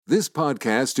This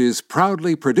podcast is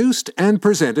proudly produced and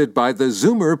presented by the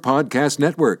Zoomer Podcast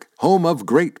Network, home of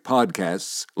great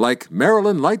podcasts like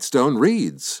Marilyn Lightstone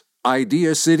Reads,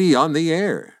 Idea City on the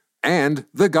Air, and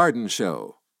The Garden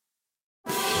Show.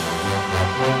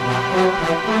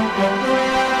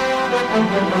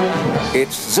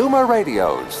 It's Zoomer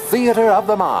Radio's Theater of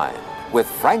the Mind with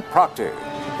Frank Proctor.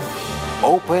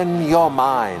 Open your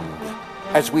mind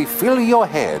as we fill your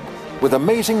head with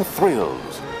amazing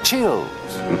thrills, chills,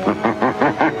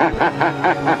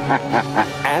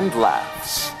 and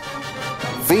laughs.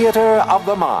 Theater of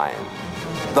the Mind.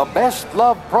 The best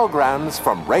love programs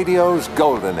from radio's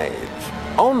golden age.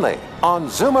 Only on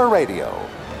Zoomer Radio.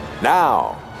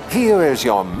 Now, here is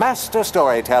your master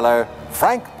storyteller,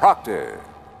 Frank Proctor.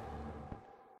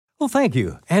 Well, thank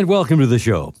you, and welcome to the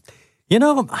show. You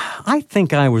know, I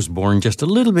think I was born just a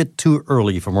little bit too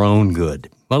early for my own good.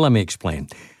 Well, let me explain.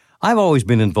 I've always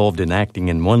been involved in acting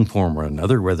in one form or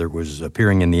another, whether it was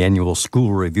appearing in the annual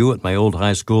school review at my old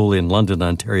high school in London,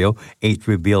 Ontario,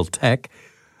 Beale Tech,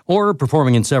 or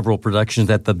performing in several productions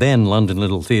at the then London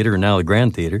Little Theatre, now the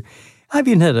Grand Theatre. I've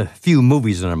even had a few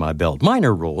movies under my belt,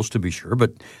 minor roles to be sure,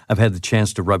 but I've had the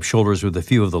chance to rub shoulders with a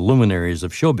few of the luminaries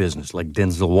of show business like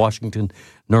Denzel Washington,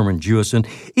 Norman Jewison,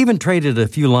 even traded a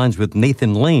few lines with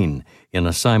Nathan Lane in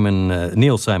a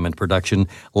Neil Simon production,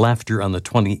 Laughter on the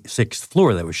 26th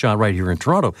Floor, that was shot right here in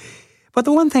Toronto. But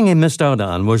the one thing I missed out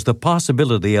on was the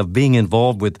possibility of being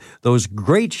involved with those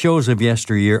great shows of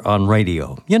yesteryear on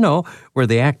radio. You know, where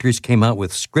the actors came out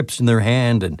with scripts in their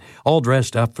hand and all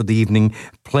dressed up for the evening,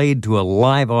 played to a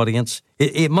live audience.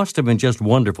 It must have been just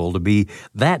wonderful to be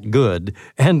that good,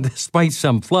 and despite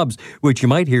some flubs, which you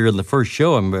might hear in the first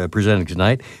show I'm presenting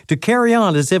tonight, to carry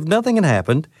on as if nothing had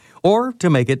happened, or to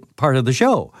make it part of the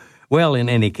show. Well, in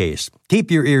any case,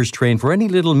 keep your ears trained for any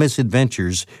little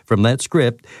misadventures from that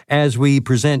script as we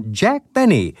present Jack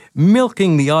Benny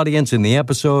milking the audience in the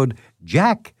episode,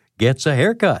 Jack Gets a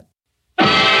Haircut. The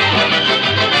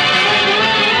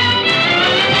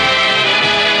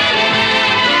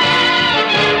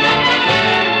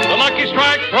Lucky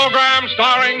Strike program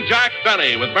starring Jack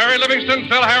Benny with Barry Livingston,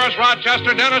 Phil Harris,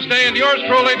 Rochester, Dennis Day, and yours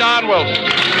truly, Don Wilson.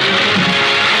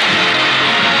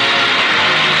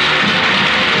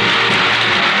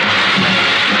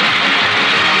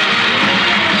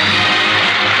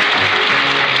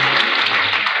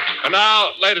 And now,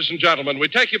 ladies and gentlemen, we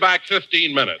take you back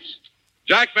 15 minutes.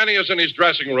 Jack Benny is in his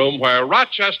dressing room where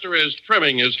Rochester is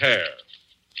trimming his hair.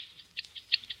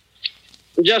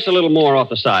 Just a little more off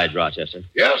the side, Rochester.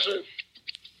 Yes, sir.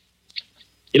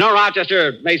 You know, Rochester,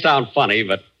 it may sound funny,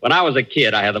 but when I was a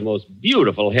kid, I had the most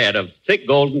beautiful head of thick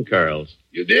golden curls.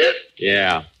 You did?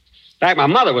 Yeah. In fact, my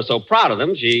mother was so proud of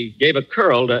them, she gave a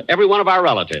curl to every one of our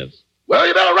relatives. Well,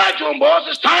 you better write to them, boss.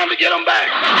 It's time to get them back.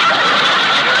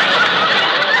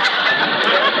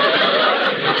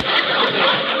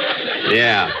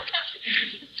 Yeah.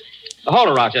 Hold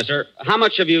it, Rochester. How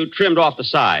much have you trimmed off the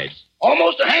sides?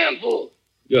 Almost a handful.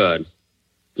 Good.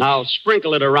 Now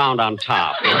sprinkle it around on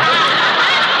top.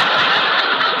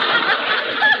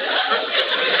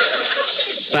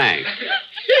 Thanks.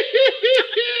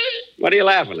 What are you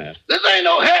laughing at? This ain't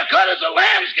no haircut. It's a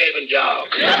landscaping job.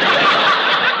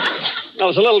 Well,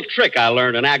 it's a little trick I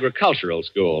learned in agricultural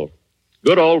school.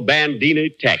 Good old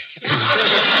Bandini Tech.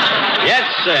 Yes,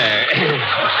 sir.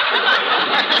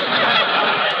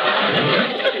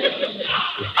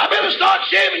 I better start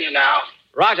shaving you now.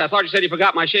 Raj, I thought you said you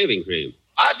forgot my shaving cream.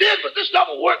 I did, but this stuff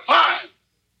will work fine.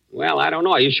 Well, I don't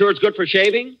know. Are you sure it's good for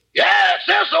shaving? Yeah, it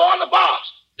says so on the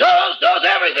box. Does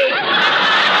everything.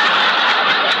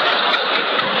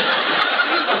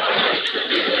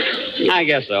 I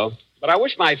guess so. But I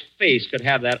wish my face could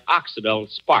have that oxidol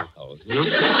sparkle, you know?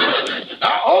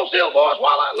 Now, hold still, boss,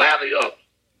 while I lather you up.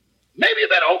 Maybe you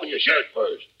better open your shirt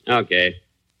first. Okay.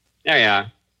 There you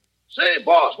are. Say,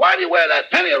 boss, why do you wear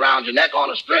that penny around your neck on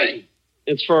a string?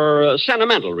 It's for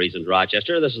sentimental reasons,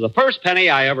 Rochester. This is the first penny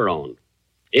I ever owned.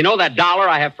 You know that dollar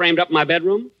I have framed up in my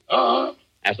bedroom? Uh-huh.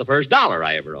 That's the first dollar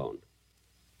I ever owned.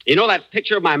 You know that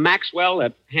picture of my Maxwell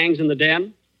that hangs in the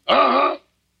den? Uh-huh.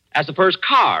 That's the first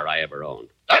car I ever owned.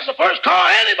 That's the first car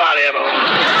anybody ever owned.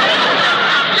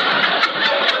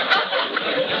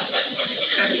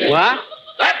 What?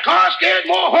 That car scared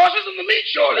more horses than the meat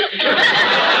shortage.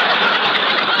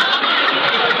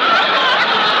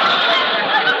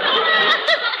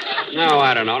 No,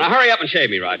 I don't know. Now, hurry up and shave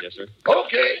me, Rochester.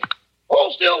 Okay.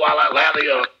 Hold still while I lather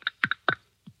you up.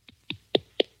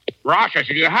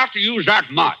 Rochester, you have to use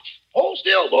that much. Hold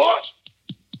still, boss.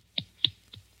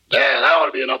 There, that ought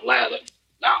to be enough lather.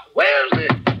 Now, where's the...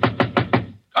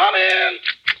 Come in.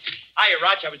 Hiya,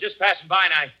 Roch. I was just passing by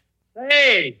and I...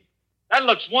 Hey, That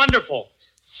looks wonderful.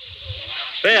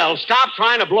 Phil, stop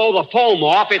trying to blow the foam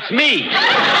off. It's me.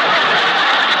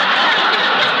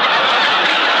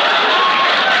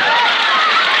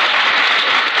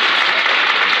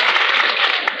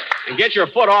 And get your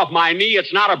foot off my knee.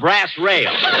 It's not a brass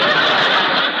rail.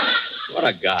 What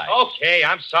a guy. Okay,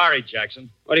 I'm sorry, Jackson.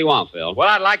 What do you want, Phil? Well,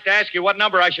 I'd like to ask you what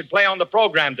number I should play on the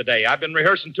program today. I've been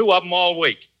rehearsing 2 of them all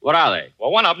week. What are they?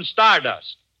 Well, one of them,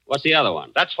 Stardust. What's the other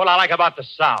one? That's what I like about the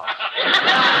South.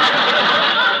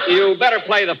 You better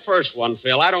play the first one,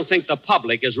 Phil. I don't think the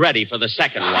public is ready for the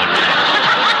second one.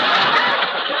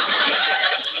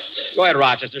 Go ahead,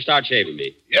 Rochester. Start shaving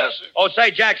me. Yes, sir. Oh,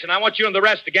 say, Jackson, I want you and the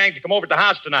rest of the gang to come over to the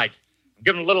house tonight. I'm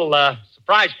giving a little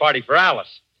surprise party for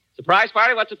Alice. Surprise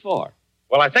party? What's it for?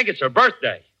 Well, I think it's her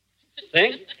birthday.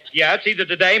 Think? Yeah, it's either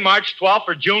today, March 12th,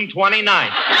 or June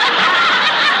 29th.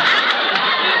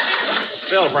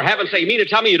 Phil, for heaven's sake, you mean to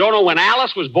tell me you don't know when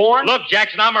Alice was born? Look,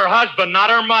 Jackson, I'm her husband, not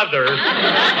her mother.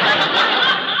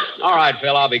 All right,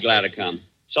 Phil, I'll be glad to come.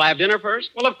 Shall I have dinner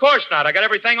first? Well, of course not. I got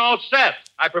everything all set.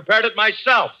 I prepared it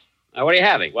myself. What are you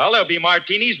having? Well, there'll be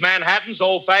martinis, Manhattans,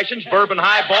 old fashions, bourbon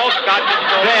highballs, scotch and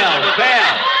soda.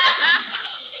 Phil.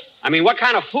 I mean, what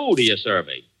kind of food are you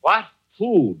serving? What?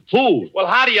 Food. Well,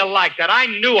 how do you like that? I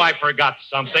knew I forgot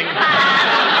something.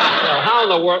 Well, how in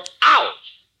the world? Ouch!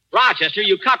 Rochester,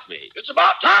 you cut me. It's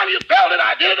about time you felt it.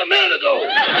 I did it a minute ago.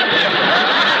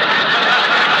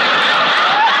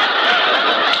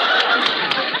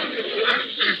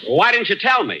 Why didn't you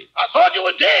tell me? I thought you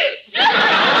were dead.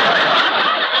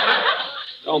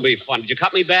 Don't be funny. Did you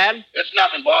cut me bad? It's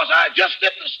nothing, boss. I just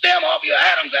snipped the stem off your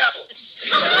Adam's apple.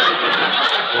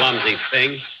 Clumsy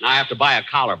thing. Now I have to buy a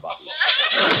collar button.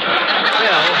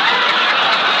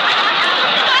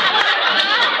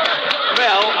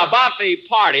 Phil, about the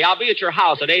party, I'll be at your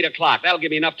house at 8 o'clock. That'll give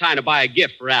me enough time to buy a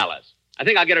gift for Alice. I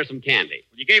think I'll get her some candy.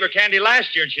 You gave her candy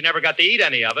last year, and she never got to eat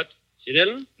any of it. She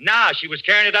didn't? Nah, she was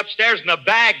carrying it upstairs, and the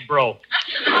bag broke.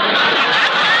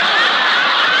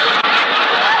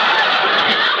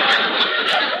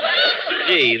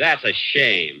 Gee, that's a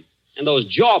shame. And those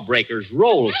jawbreakers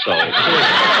roll so.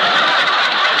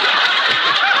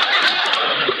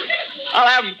 I'll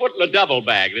have them put in a double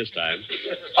bag this time.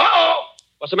 Uh-oh.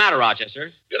 What's the matter,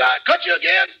 Rochester? Did I cut you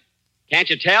again? Can't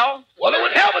you tell? Well, it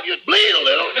would help if you'd bleed a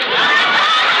little.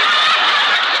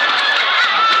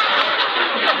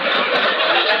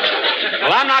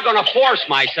 Well, I'm not going to force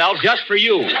myself just for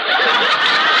you.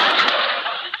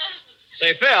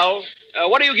 Say, Phil,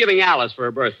 what are you giving Alice for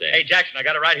her birthday? Hey, Jackson, I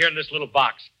got it right here in this little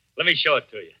box. Let me show it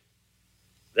to you.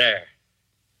 There.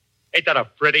 Ain't that a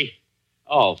pretty?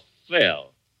 Oh,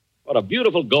 Phil, what a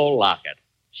beautiful gold locket.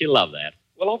 She'll love that.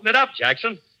 Well, open it up,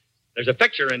 Jackson. There's a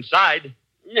picture inside.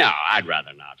 No, I'd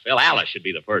rather not, Phil. Alice should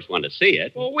be the first one to see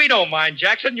it. Well, we don't mind,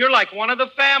 Jackson. You're like one of the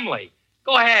family.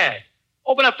 Go ahead.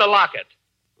 Open up the locket.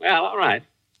 Well, all right.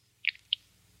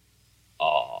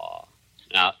 Oh,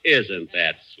 now isn't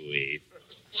that sweet?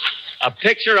 A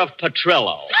picture of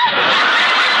Petrillo.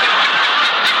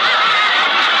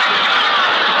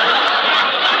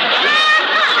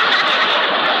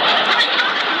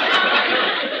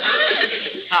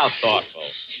 How thoughtful.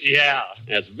 Yeah.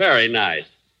 That's very nice.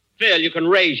 Phil, you can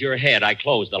raise your head. I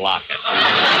closed the locket.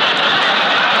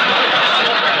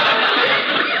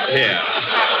 Here.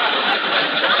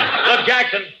 Look,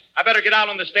 Jackson, I better get out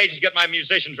on the stage and get my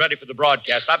musicians ready for the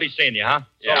broadcast. I'll be seeing you, huh?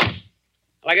 Yeah.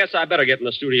 Well, I guess I better get in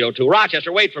the studio, too.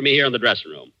 Rochester, wait for me here in the dressing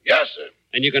room. Yes, sir.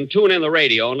 And you can tune in the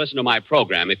radio and listen to my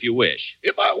program if you wish.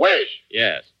 If I wish.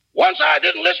 Yes. Once I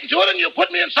didn't listen to it, and you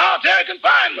put me in solitary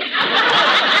confinement.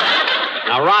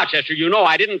 Now, Rochester, you know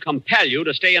I didn't compel you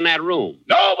to stay in that room.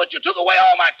 No, but you took away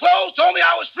all my clothes, told me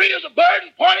I was free as a bird,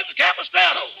 and pointed to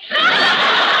Capistrano.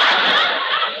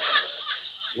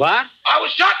 What? I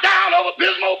was shot down over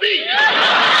Pismo Beach.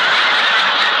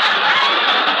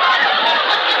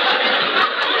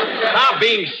 Stop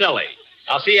being silly.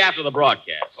 I'll see you after the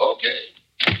broadcast. Okay.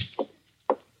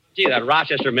 Gee, that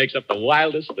Rochester makes up the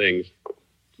wildest things.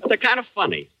 But they're kind of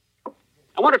funny.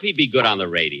 I wonder if he'd be good on the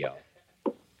radio.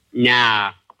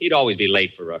 Nah, he'd always be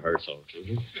late for rehearsals.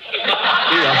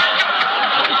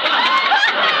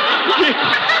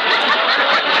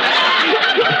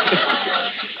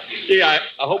 Gee, I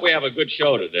hope we have a good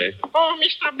show today. Oh,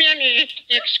 Mr. Benny,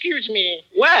 excuse me.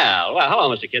 Well, hello,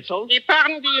 Mr. Kitzel.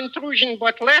 Pardon the intrusion,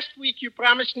 but last week you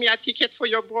promised me a ticket for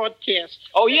your broadcast.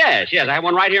 Oh, yes, I have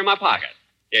one right here in my pocket.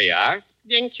 Here you are.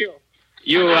 Thank you.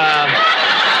 You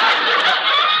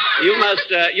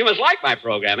must like my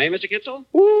program, eh, Mr. Kitzel?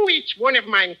 Ooh, it's one of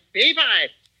my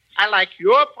favorites. I like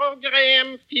your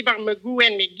program, Fibber, Magoo,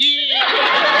 and McGee.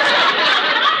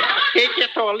 Take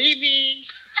it or leave it.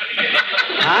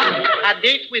 Huh? A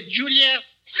date with Juliet.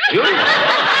 Juliet?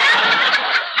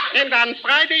 And on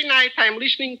Friday night, I'm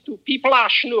listening to People Are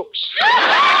Schnooks.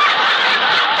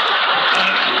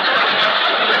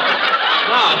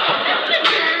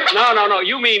 No.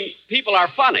 You mean people are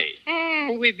funny.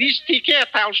 With this ticket,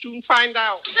 I'll soon find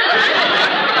out.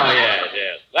 Oh,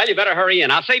 yes. Well, you better hurry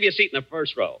in. I'll save you a seat in the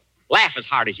first row. Laugh as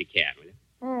hard as you can, will you?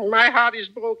 My heart is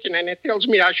broken, and it tells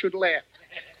me I should laugh.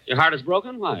 Your heart is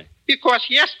broken? Why? Because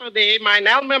yesterday, my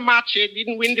alma mater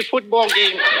didn't win the football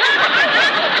game.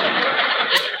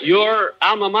 Your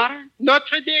alma mater?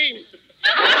 Notre Dame.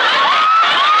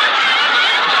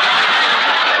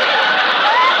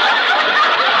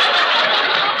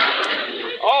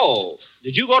 Oh,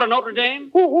 did you go to Notre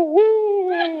Dame? Do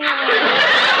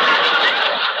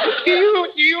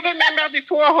you remember the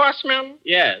Four Horsemen?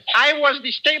 Yes. I was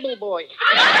the stable boy.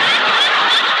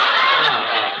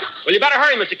 Well, you better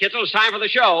hurry, Mr. Kitzel. It's time for the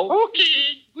show.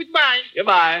 Okay. Goodbye.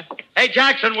 Goodbye. Hey,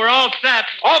 Jackson, we're all set.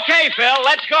 Okay, Phil,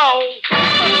 let's go.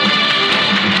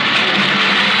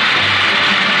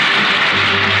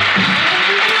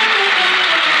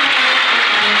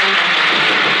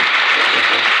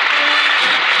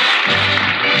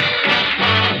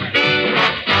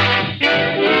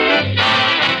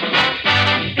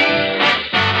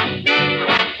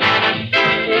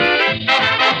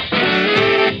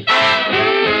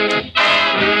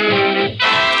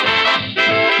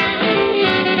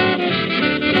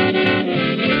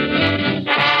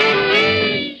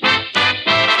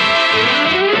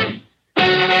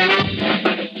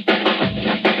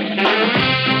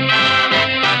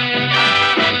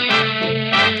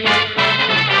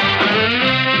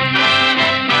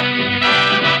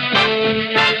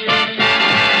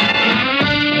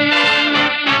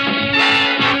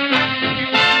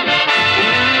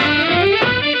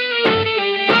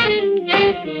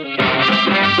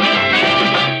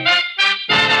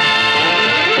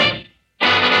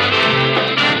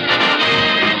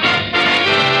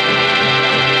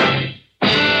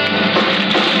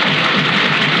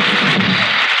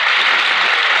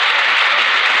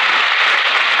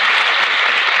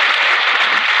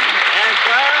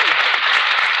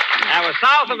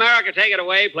 South America, Take It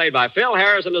Away, played by Phil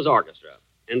Harris and his orchestra.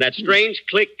 And that strange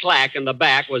click-clack in the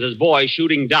back was his boy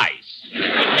shooting dice.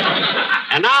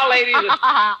 And now, ladies...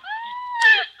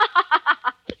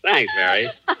 Thanks, Mary.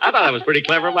 I thought that was pretty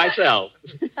clever myself.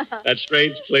 That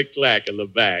strange click-clack in the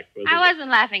back. I wasn't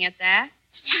laughing at that.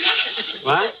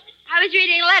 What? I was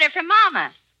reading a letter from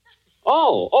Mama.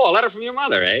 Oh, a letter from your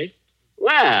mother, eh?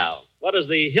 Well, what does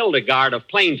the Hildegard of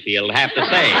Plainfield have to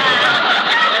say?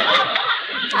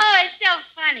 Oh, it's so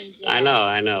funny, Jim. I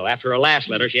know. After her last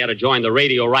letter, she had to join the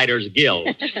Radio Writers Guild.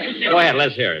 Go ahead,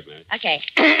 let's hear it, Mary. Okay.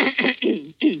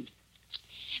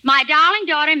 My darling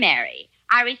daughter, Mary,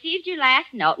 I received your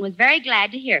last note and was very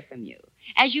glad to hear from you.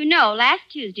 As you know, last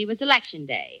Tuesday was Election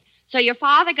Day. So your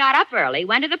father got up early,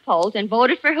 went to the polls, and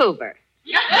voted for Hoover.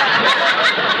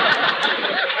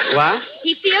 What?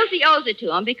 He feels he owes it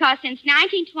to him because since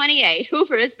 1928,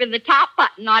 Hoover has been the top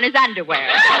button on his underwear.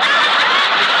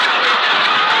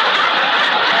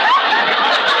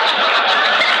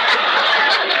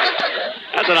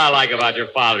 That's what I like about your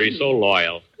father. He's so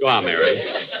loyal. Go on, Mary.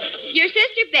 Your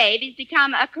sister Babe has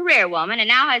become a career woman and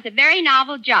now has a very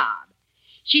novel job.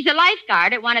 She's a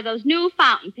lifeguard at one of those new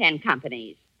fountain pen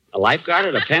companies. A lifeguard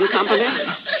at a pen company?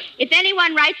 If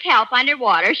anyone writes help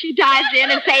underwater, she dives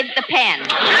in and saves the pen.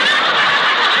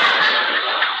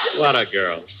 What a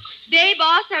girl. Babe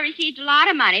also received a lot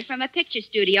of money from a picture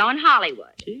studio in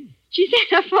Hollywood. She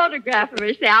sent a photograph of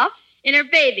herself in her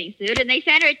bathing suit, and they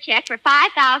sent her a check for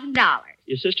 $5,000.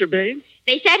 Your sister, Babe?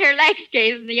 They said her legs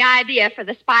gave them the idea for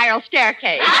the spiral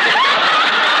staircase.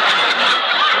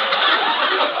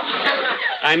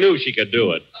 I knew she could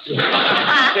do it.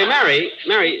 Say,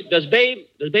 Mary, does Babe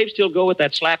still go with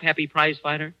that slap-happy prize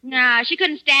fighter? No, she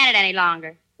couldn't stand it any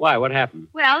longer. Why? What happened?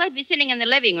 Well, they'd be sitting in the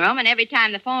living room, and every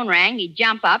time the phone rang, he'd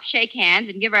jump up, shake hands,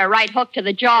 and give her a right hook to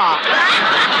the jaw.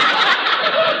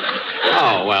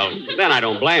 Oh, well, then I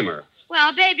don't blame her.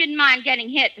 Well, Babe didn't mind getting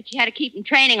hit, but she had to keep him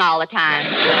training all the time.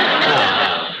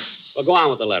 Oh. Well, go on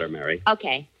with the letter, Mary.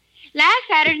 Okay. Last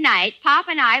Saturday night, Pop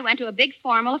and I went to a big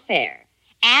formal affair.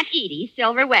 Aunt Edie's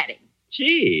silver wedding.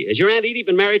 Gee, has your Aunt Edie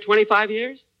been married 25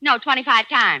 years? No, 25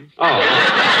 times. Oh.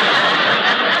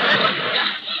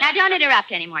 Now, don't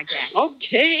interrupt anymore, Jack.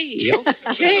 Okay.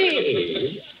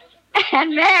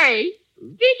 And Mary,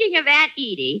 speaking of Aunt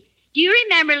Edie, do you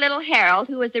remember little Harold,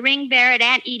 who was the ring bearer at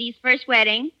Aunt Edie's first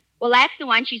wedding? Well, that's the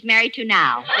one she's married to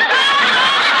now.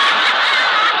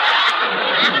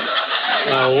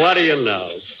 Well, what do you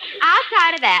know? Outside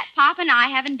outside of that, Pop and I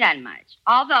haven't done much.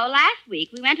 Although last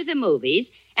week we went to the movies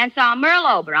and saw Merle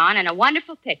Oberon in a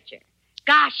wonderful picture.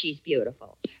 Gosh, she's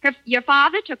beautiful. Your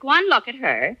father took one look at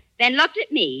her, then looked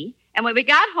at me, and when we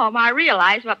got home, I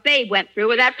realized what Babe went through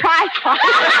with that prize fight.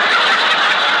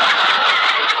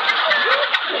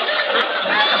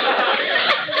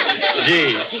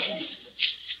 Gee.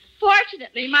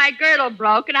 Fortunately, my girdle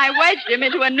broke, and I wedged him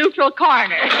into a neutral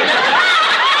corner.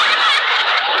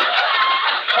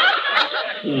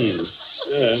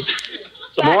 Yeah.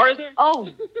 Some more, is there? Oh,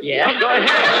 yeah. Go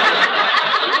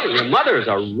ahead. Your mother's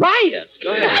a riot.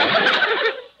 Go ahead.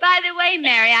 By the way,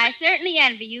 Mary, I certainly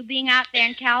envy you being out there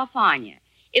in California.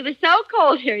 It was so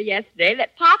cold here yesterday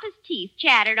that Papa's teeth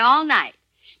chattered all night.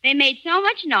 They made so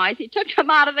much noise, he took them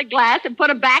out of the glass and put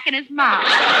them back in his mouth.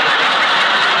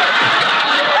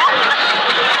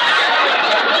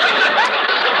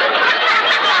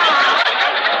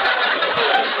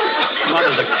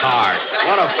 Mother's a card.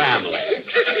 What a family.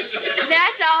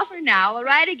 That's all for now. We'll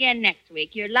write again next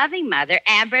week. Your loving mother,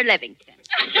 Amber Livingston.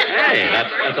 Hey,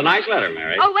 that's a nice letter,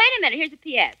 Mary. Oh, wait a minute. Here's a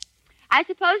P.S. I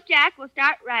suppose Jack will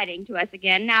start writing to us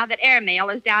again now that airmail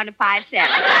is down to 5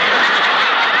 cents.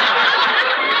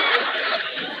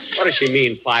 What does she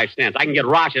mean, 5 cents? I can get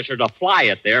Rochester to fly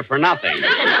it there for nothing.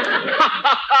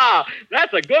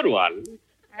 That's a good one.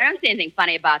 I don't see anything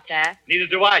funny about that. Neither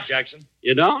do I, Jackson.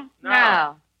 You don't?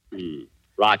 No.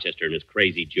 Rochester and his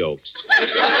crazy jokes.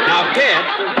 Now, kid.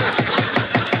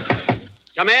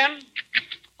 Come in.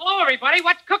 Hello, everybody.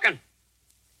 What's cooking?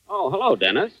 Oh, hello,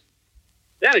 Dennis.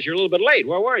 Dennis, you're a little bit late.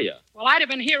 Where were you? Well, I'd have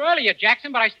been here earlier,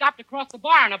 Jackson, but I stopped across the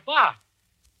bar in a bar.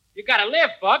 You gotta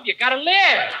live, Bub. You gotta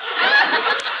live.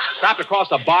 Stopped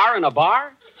across a bar in a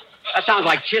bar? That sounds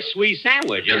like Chis Sui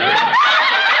sandwich, isn't it?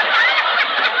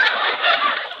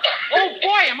 Oh,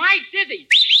 boy, am I dizzy.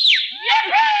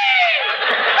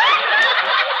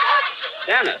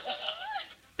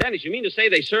 Dennis, you mean to say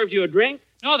they served you a drink?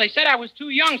 No, they said I was too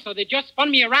young, so they just spun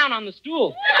me around on the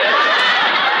stool.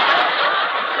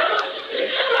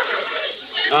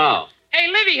 Oh. Hey,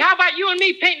 Livy, how about you and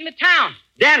me painting the town?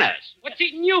 Dennis! What's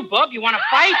eating you, Bub? You want to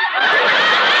fight?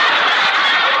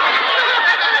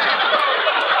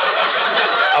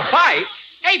 A fight?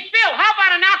 Hey, Phil, how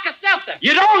about an Alka-Seltzer?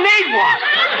 You don't need one!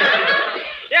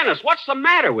 Dennis, what's the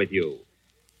matter with you?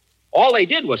 All they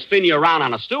did was spin you around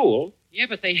on a stool. Yeah,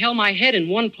 but they held my head in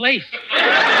one place.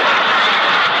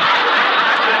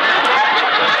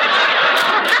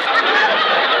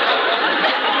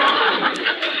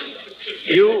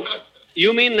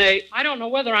 You mean they... I don't know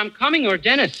whether I'm coming or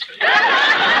Dennis.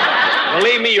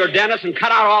 Believe me, you're Dennis, and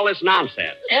cut out all this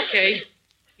nonsense. Okay.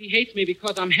 He hates me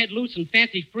because I'm head loose and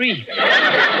fancy free.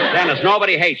 Dennis,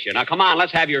 nobody hates you. Now, come on,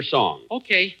 let's have your song.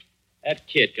 Okay. That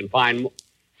kid can find...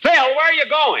 Phil, where are you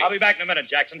going? I'll be back in a minute,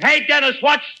 Jackson. Hey, Dennis,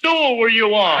 what stool were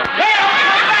you on? Phil, come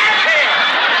back here!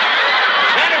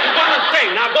 Dennis is going to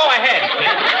sing. Now, go ahead.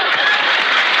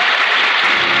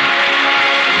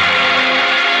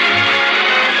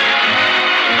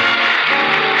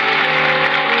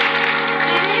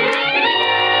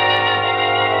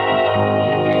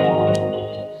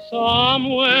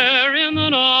 Somewhere in the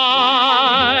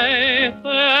night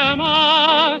there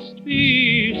must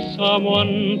be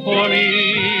someone for me.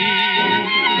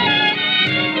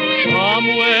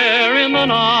 Somewhere in the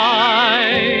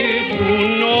night,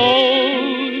 who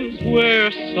knows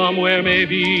where somewhere may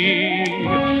be,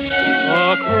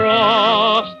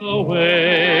 across the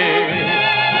way,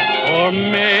 or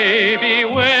maybe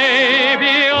way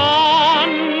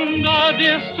beyond a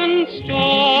distant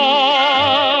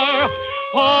star.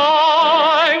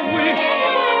 I wish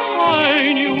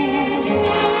I knew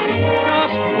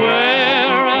just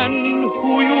where and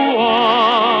who you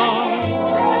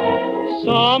are.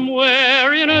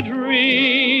 Somewhere in a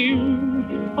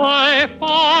dream I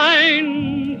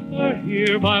find her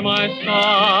here by my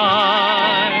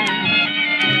side.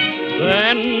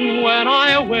 Then when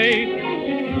I awake,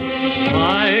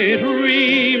 my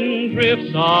dream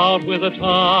drifts out with the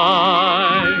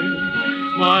tide.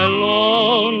 My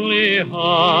lonely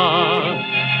heart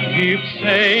keeps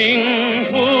saying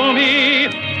to me,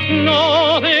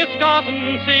 no, this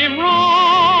doesn't seem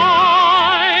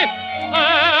right.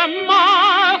 There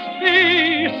must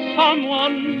be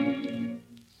someone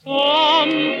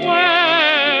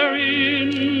somewhere in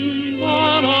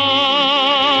the night.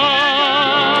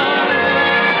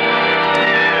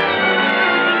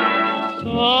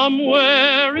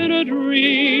 Somewhere in a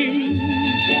dream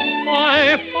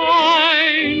I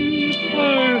find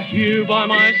her here by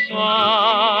my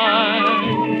side.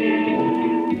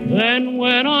 Then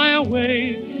when I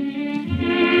awake,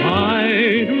 my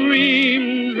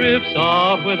dream drifts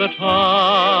out with the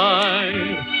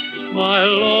tide. My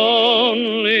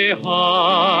lonely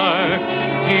heart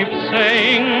keeps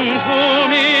saying to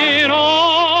me,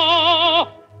 no,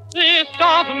 this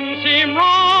doesn't seem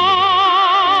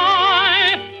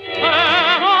right.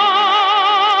 There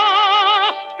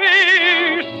must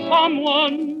be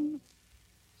someone,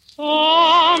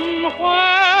 somewhere in the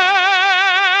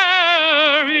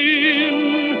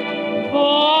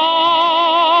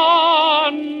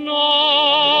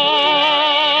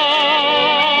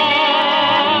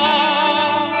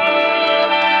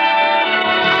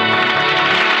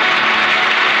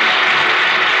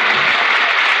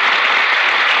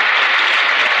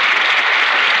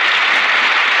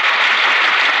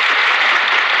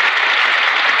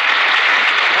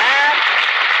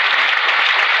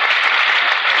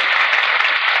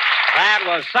That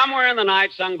was Somewhere in the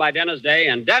Night, sung by Dennis Day.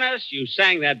 And, Dennis, you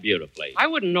sang that beautifully. I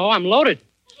wouldn't know. I'm loaded.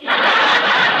 You're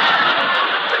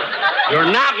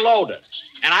not loaded.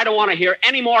 And I don't want to hear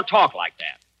any more talk like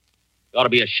that. You ought to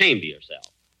be ashamed of yourself.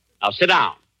 Now, sit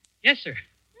down. Yes, sir.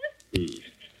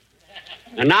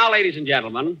 And now, ladies and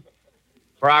gentlemen,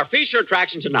 for our feature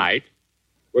attraction tonight,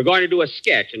 we're going to do a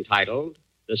sketch entitled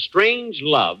The Strange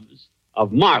Loves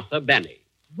of Martha Benny.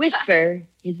 Whisper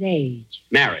his age.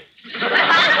 Married.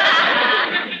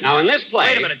 Now, in this play...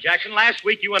 Wait a minute, Jackson. Last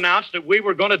week you announced that we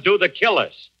were going to do The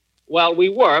Killers. Well, we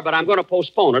were, but I'm going to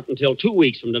postpone it until 2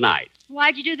 weeks from tonight.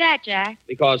 Why'd you do that, Jack?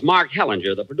 Because Mark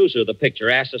Hellinger, the producer of the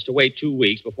picture, asked us to wait 2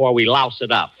 weeks before we louse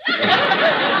it up.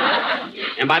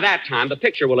 And by that time, the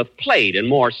picture will have played in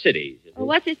more cities. Well,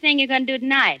 what's this thing you're going to do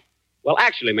tonight? Well,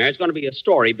 actually, Mary, it's going to be a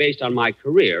story based on my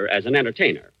career as an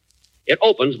entertainer. It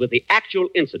opens with the actual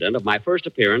incident of my first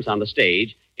appearance on the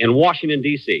stage in Washington,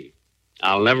 D.C.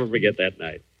 I'll never forget that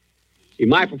night. See,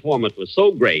 my performance was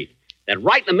so great that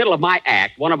right in the middle of my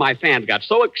act, one of my fans got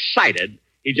so excited,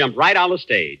 he jumped right on the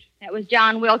stage. That was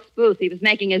John Wilkes Booth. He was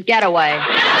making his getaway.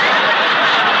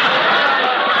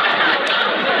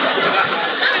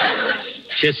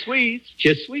 Just squeeze.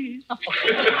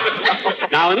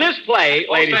 Now, in this play,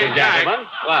 ladies and gentlemen...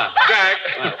 What? Jack,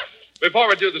 before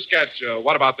we do the sketch,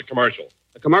 what about the commercial?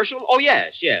 The commercial? Oh,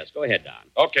 yes. Go ahead,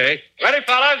 Don. Okay. Ready,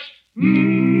 fellas?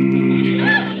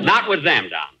 Not with them,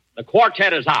 Don. The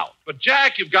quartet is out. But,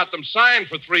 Jack, you've got them signed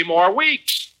for 3 more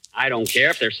weeks. I don't care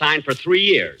if they're signed for 3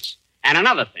 years. And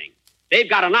another thing, they've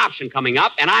got an option coming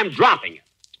up, and I'm dropping it.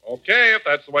 Okay, if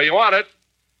that's the way you want it.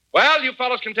 Well, you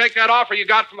fellas can take that offer you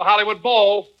got from the Hollywood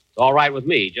Bowl. It's all right with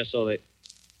me, just so that...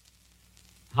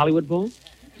 Hollywood Bowl?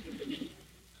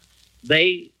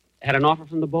 They had an offer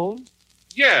from the Bowl?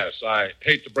 Yes, I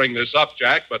hate to bring this up,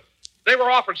 Jack, but they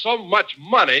were offered so much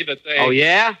money that they... Oh,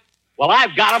 yeah? Well,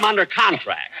 I've got them under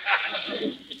contract.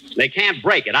 They can't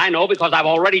break it, I know, because I've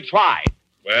already tried.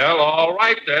 Well, all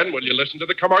right, then. Will you listen to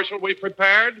the commercial we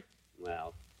prepared?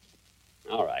 Well,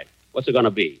 all right. What's it going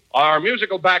to be? Our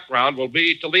musical background will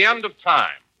be Till the End of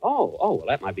Time. Oh, well,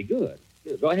 that might be good.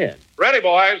 Yeah, go ahead. Ready,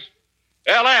 boys?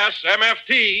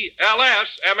 LSMFT,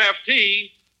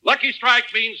 LSMFT. Lucky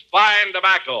Strike means fine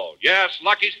tobacco. Yes,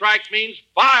 Lucky Strike means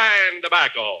fine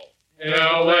tobacco.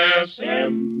 LSMFT,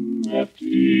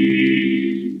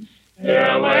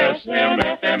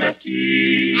 LSMFT,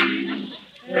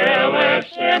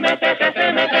 LSMFT.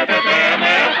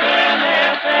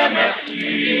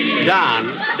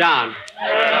 Don.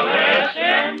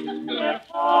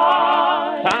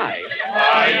 Hi.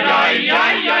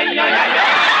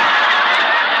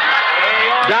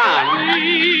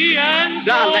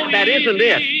 Don, that isn't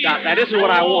it. Don, that isn't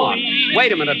what I want.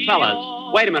 Wait a minute, fellas.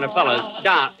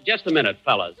 Don, just a minute,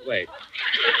 fellas. Wait.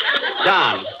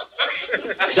 Don,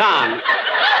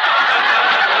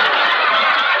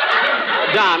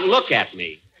 look at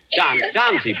me.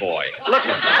 Donsy boy, look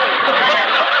at me.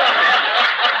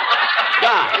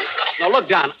 Don, no, look,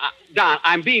 Don,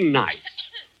 I'm being nice.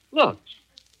 Look,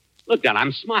 Don,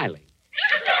 I'm smiling.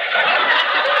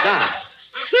 Don.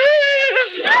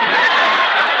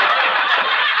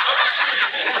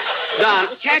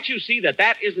 Don, can't you see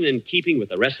that isn't in keeping with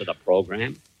the rest of the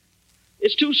program?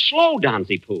 It's too slow,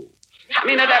 Donsy Poo. I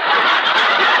mean, Don,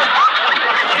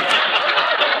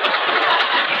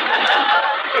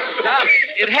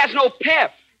 it has no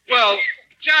pep. Well,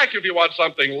 Jack, if you want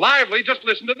something lively, just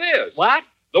listen to this. What?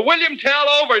 The William Tell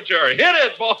Overture. Hit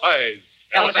it, boys.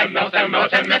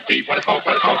 LSMFT, for the smoke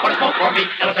for me.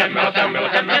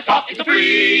 LSMFT, talk, it's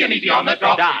free and easy on the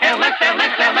draw.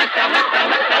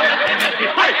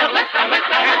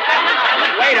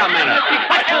 Wait a minute.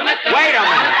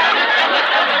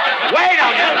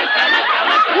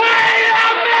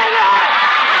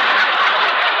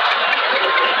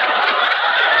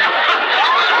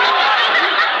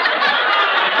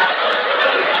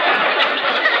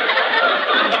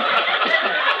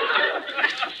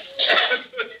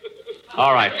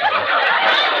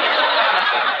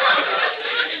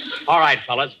 All right,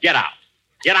 fellas, get out.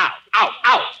 Get out. Out,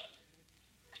 out.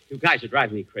 You guys are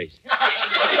driving me crazy.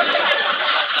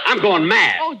 I'm going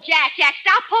mad. Oh, Jack,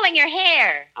 stop pulling your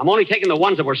hair. I'm only taking the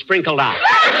ones that were sprinkled on.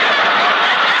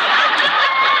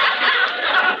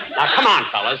 Now, come on,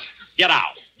 fellas. Get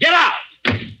out. Get out.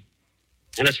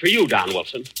 And it's for you, Don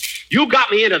Wilson. You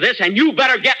got me into this, and you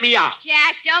better get me out.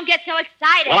 Jack, don't get so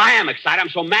excited. Well, I am excited. I'm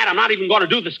so mad I'm not even going to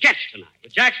do the sketch tonight.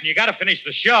 But, Jackson, you got to finish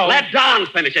the show. Let Don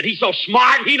finish it. He's so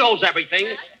smart. He knows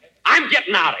everything. I'm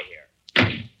getting out of here.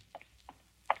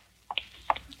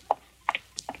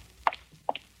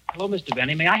 Hello, Mr.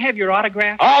 Benny. May I have your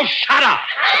autograph? Oh, shut up!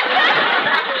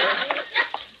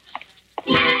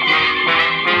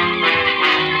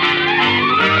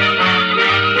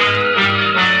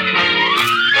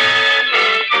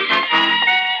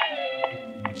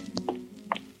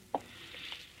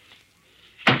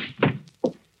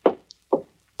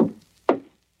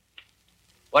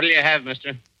 What'll you have,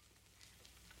 mister?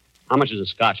 How much is a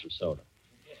scotch and soda?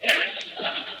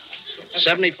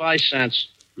 75 cents.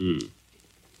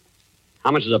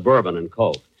 How much is a bourbon and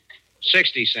Coke?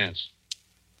 60 cents.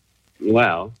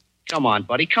 Well, Come on,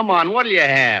 buddy. Come on. What'll you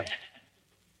have?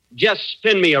 just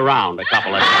spin me around a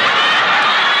couple of times.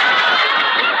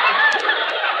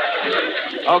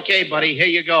 Okay, buddy. Here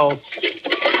you go.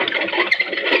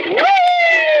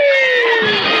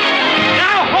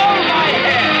 Now hold my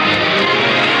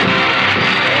head.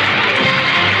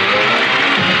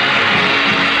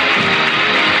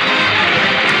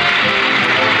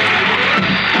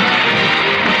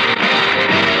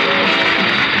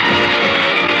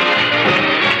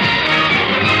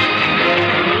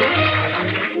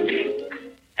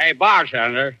 Hey,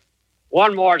 bartender,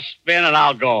 one more spin and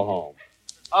I'll go home.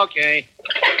 Okay.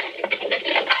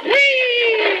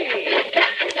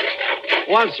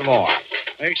 Once more.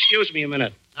 Excuse me a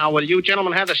minute. Now, will you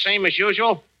gentlemen have the same as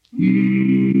usual? Well,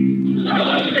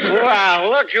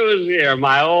 look who's here,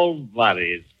 my old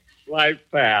buddies, my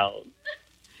pals.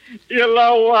 You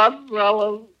know what,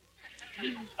 fellas?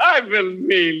 I've been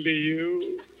mean to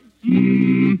you.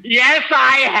 Yes,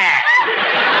 I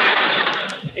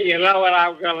have. You know what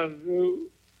I'm going to do?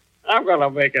 I'm going to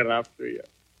make it up to you.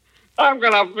 I'm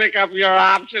going to pick up your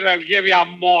option and give you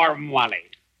more money.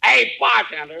 Hey,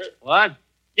 bartender. What?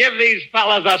 Give these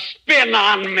fellas a spin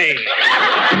on me.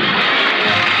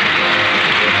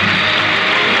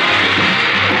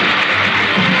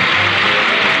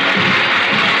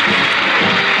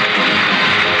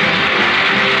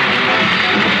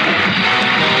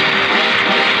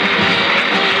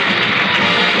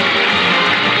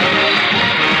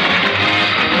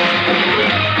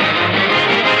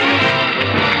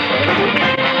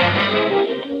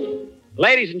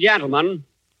 Ladies and gentlemen,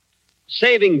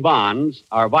 saving bonds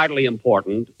are vitally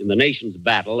important in the nation's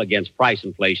battle against price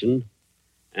inflation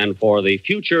and for the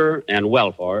future and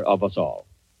welfare of us all.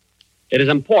 It is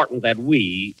important that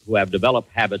we, who have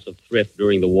developed habits of thrift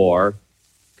during the war,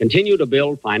 continue to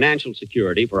build financial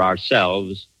security for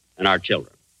ourselves and our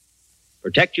children.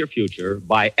 Protect your future.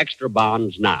 Buy extra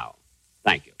bonds now.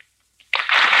 Thank you.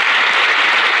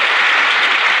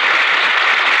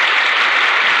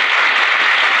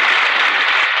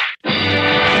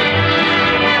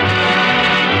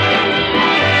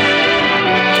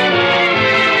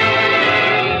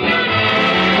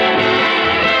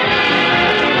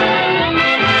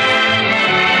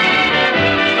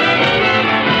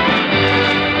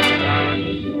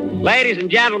 Ladies and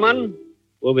gentlemen,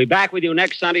 we'll be back with you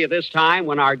next Sunday at this time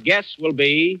when our guests will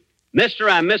be Mr.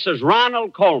 and Mrs.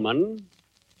 Ronald Coleman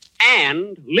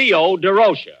and Leo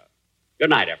DeRocha. Good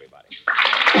night, everybody.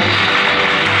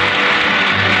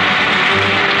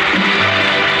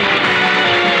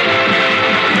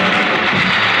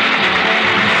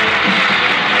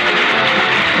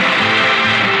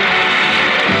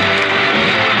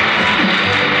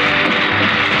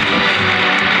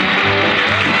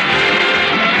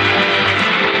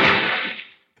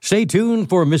 Stay tuned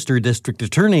for Mr. District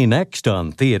Attorney next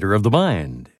on Theater of the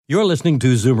Mind. You're listening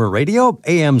to Zoomer Radio,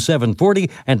 AM 740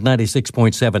 and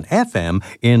 96.7 FM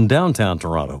in downtown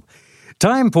Toronto.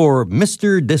 Time for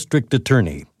Mr. District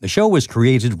Attorney. The show was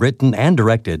created, written, and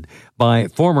directed by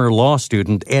former law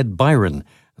student Ed Byron,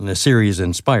 and the series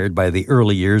inspired by the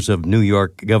early years of New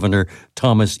York Governor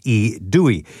Thomas E.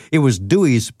 Dewey. It was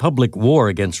Dewey's public war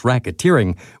against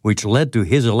racketeering which led to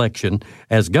his election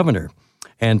as governor.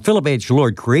 And Philip H.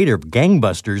 Lord, creator of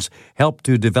Gangbusters, helped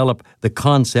to develop the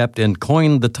concept and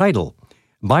coined the title.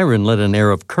 Byron led an air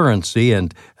of currency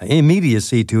and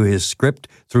immediacy to his script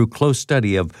through close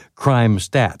study of crime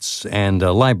stats and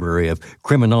a library of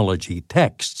criminology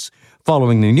texts.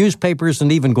 following the newspapers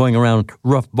and even going around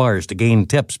rough bars to gain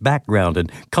Tep's background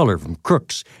and color from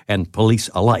crooks and police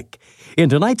alike. In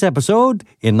tonight's episode,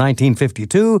 in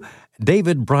 1952,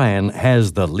 David Bryan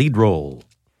has the lead role.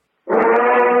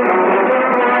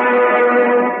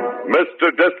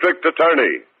 Mr. District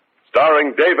Attorney,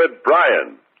 starring David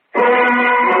Bryan.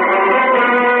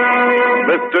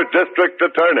 Mr. District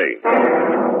Attorney,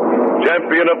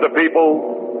 champion of the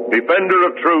people, defender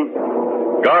of truth,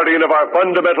 guardian of our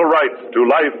fundamental rights to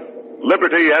life,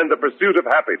 liberty, and the pursuit of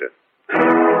happiness.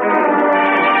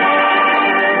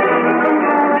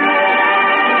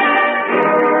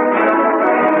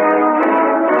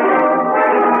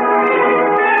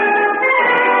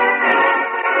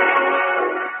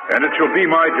 And it shall be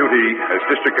my duty as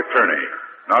district attorney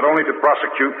not only to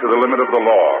prosecute to the limit of the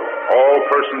law all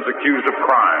persons accused of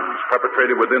crimes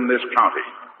perpetrated within this county,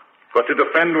 but to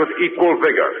defend with equal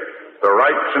vigor the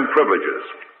rights and privileges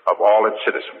of all its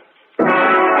citizens.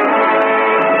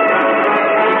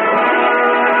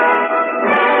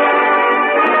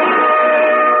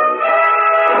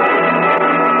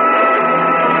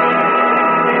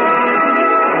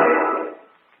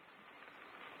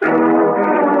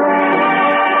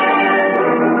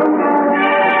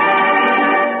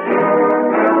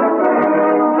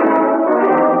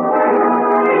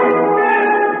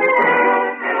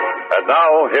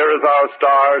 Here is our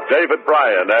star, David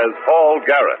Bryan, as Paul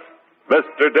Garrett,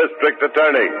 Mr. District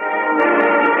Attorney.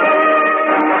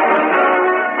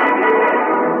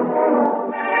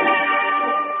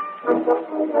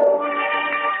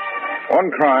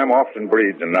 One crime often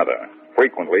breeds another,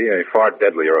 frequently a far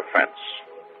deadlier offense.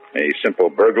 A simple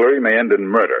burglary may end in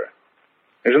murder,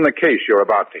 as in the case you're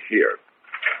about to hear.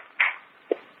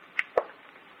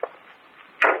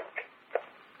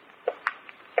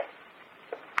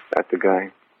 That the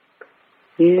guy?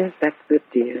 Yes, that's the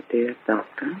dear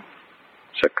doctor.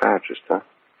 Psychiatrist, huh?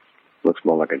 Looks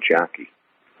more like a jockey.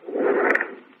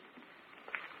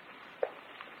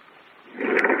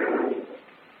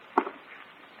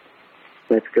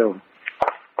 Let's go.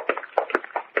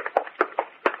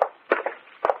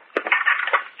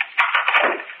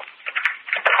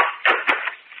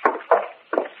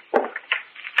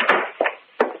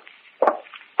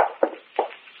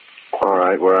 All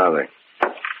right, where are they?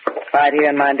 Right here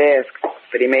in my desk.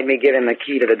 But he made me give him the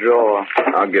key to the drawer.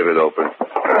 I'll give it open.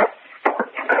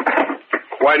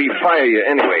 Why'd he fire you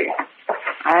anyway?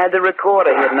 I had the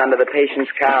recorder hidden under the patient's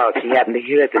couch. He happened to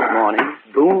hear it this morning.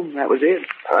 Boom, that was it.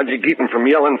 How'd you keep him from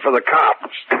yelling for the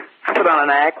cops? I put on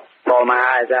an act, bawled my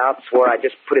eyes out, swore I'd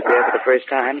just put it there for the first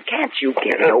time. Can't you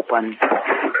get it open?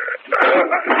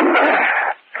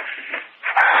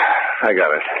 I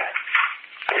got it.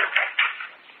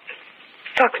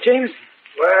 Dr. Jameson.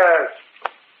 Well,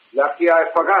 lucky I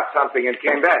forgot something and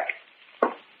came back.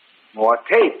 More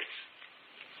tapes.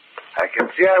 I can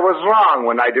see I was wrong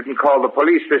when I didn't call the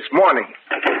police this morning.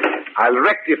 I'll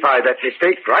rectify that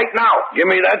mistake right now. Give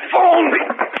me that phone.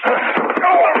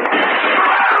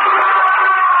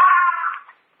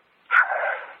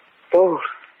 Oh,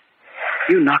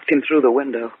 you knocked him through the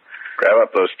window. Grab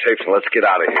up those tapes and let's get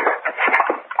out of here.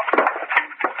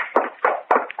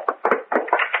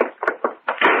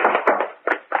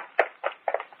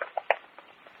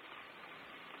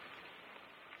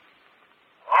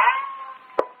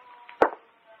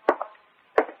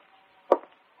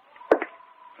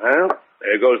 Well,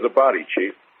 there goes the body,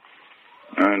 Chief.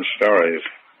 9 stories.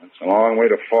 That's a long way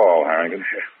to fall, Harrington.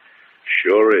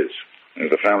 Sure is. Has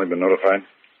the family been notified?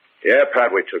 Yeah,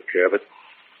 Padway took care of it.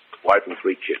 Wife and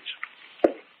 3 kids.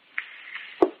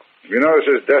 Have you noticed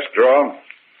his desk drawer?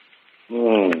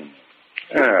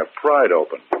 Yeah, pried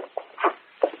open.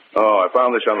 Oh, I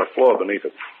found this on the floor beneath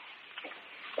it.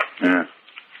 Yeah.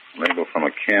 Label from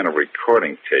a can of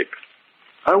recording tape.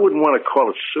 I wouldn't want to call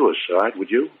it suicide,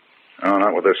 would you? No,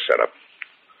 not with this setup.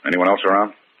 Anyone else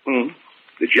around?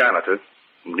 The janitor.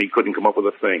 He couldn't come up with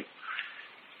a thing.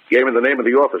 Gave me the name of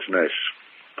the office nurse,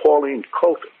 Pauline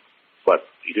Colton, but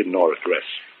he didn't know her address.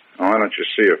 Why don't you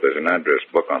see if there's an address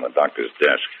book on the doctor's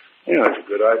desk? Yeah, that's a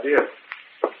good idea.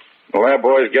 The lab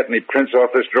boys get any prints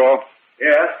off this drawer?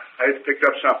 Yeah, I just picked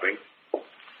up something.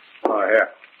 Oh, here.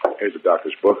 Here's the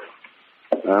doctor's book.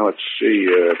 Now, let's see,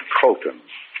 Colton.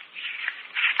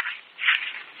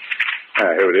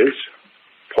 Here it is.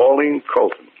 Pauline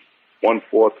Colton,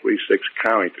 1436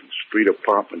 Carrington Street,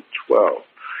 apartment 12.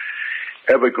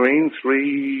 Evergreen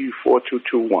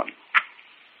 34221.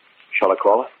 Shall I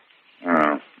call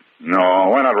her? No,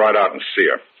 why not ride out and see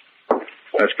her?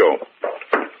 Let's go.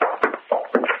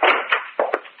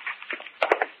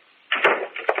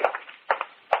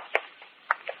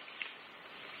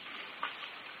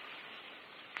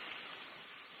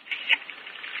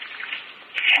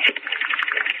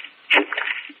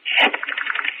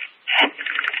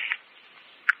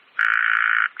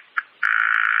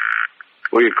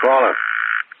 Who you calling?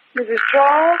 Mrs.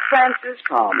 Charles Francis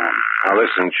Palmer. Now,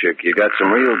 listen, chick, you got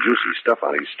some real juicy stuff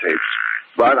on these tapes.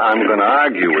 But I'm going to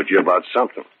argue with you about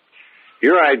something.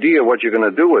 Your idea of what you're going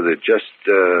to do with it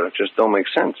just don't make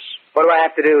sense. What do I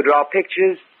have to do? Draw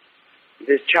pictures?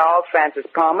 Mrs. Charles Francis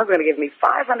Palmer is going to give me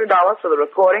 $500 for the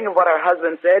recording of what her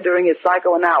husband said during his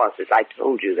psychoanalysis. I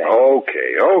told you that.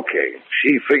 Okay.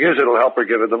 She figures it'll help her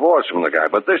get a divorce from the guy.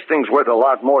 But this thing's worth a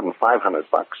lot more than $500.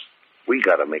 We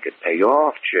got to make it pay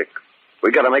off, chick.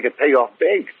 We got to make it pay off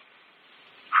big.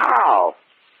 How?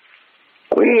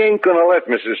 We ain't going to let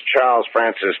Mrs. Charles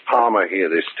Francis Palmer hear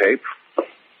this tape.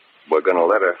 We're going to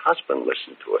let her husband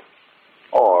listen to it.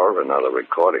 Or another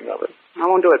recording of it. I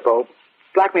won't do it, Bo.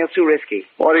 Blackmail's too risky.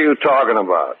 What are you talking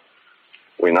about?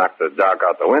 We knocked the doc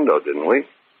out the window, didn't we?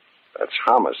 That's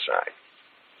homicide.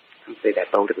 Don't say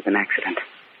that, Bo. It was an accident.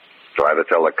 Try to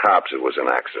tell the cops it was an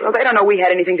accident. Well, they don't know we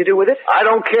had anything to do with it. I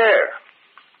don't care.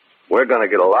 We're going to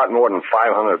get a lot more than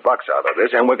 $500 out of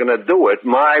this, and we're going to do it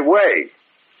my way.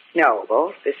 No,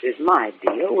 Bo. This is my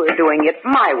deal. We're doing it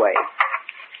my way.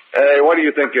 Hey, what do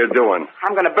you think you're doing?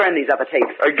 I'm going to burn these other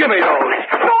tapes. Give me those.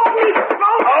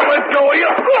 I'll let go of you.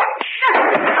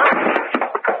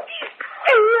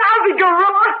 Lousy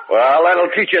gorilla. Well,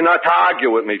 that'll teach you not to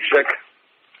argue with me, chick.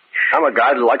 I'm a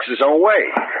guy that likes his own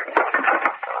way.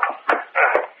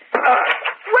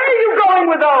 Where are you going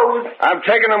with those? I'm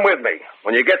taking them with me.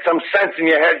 When you get some sense in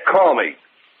your head, call me.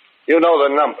 You know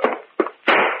the number.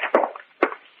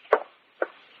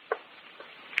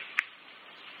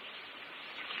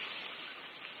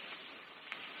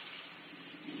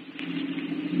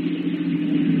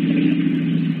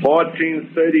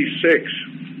 $14.36.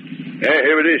 Yeah,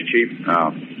 here it is, Chief. Now.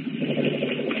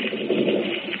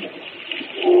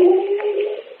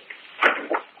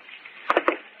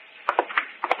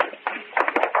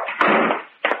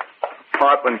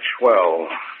 Apartment 12.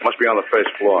 Must be on the first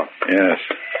floor. Yes.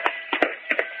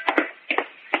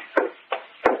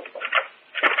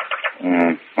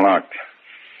 Locked.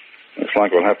 Looks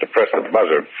like we'll have to press the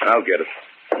buzzer. I'll get it.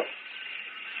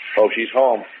 Hope she's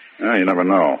home. Yeah, you never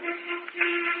know.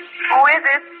 Who is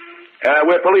it?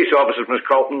 We're police officers, Miss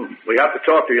Colton. We have to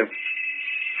talk to you.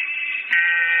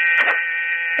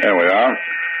 There we are.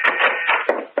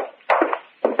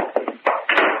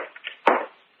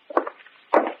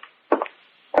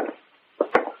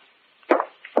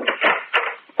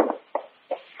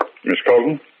 Miss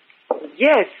Colton?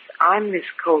 Yes, I'm Miss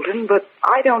Colton, but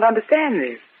I don't understand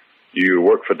this. You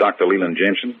work for Dr. Leland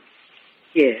Jameson?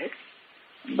 Yes.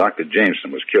 Dr.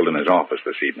 Jameson was killed in his office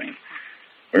this evening.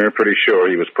 We're pretty sure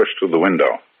he was pushed through the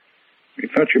window. We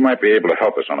thought you might be able to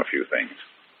help us on a few things.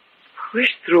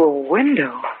 Pushed through a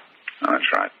window? Oh,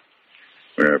 that's right.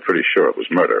 We're pretty sure it was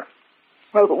murder.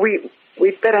 Well, but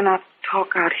we'd better not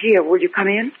talk out here. Will you come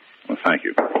in? Well, thank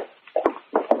you.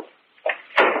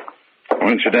 Well,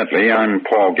 incidentally, I'm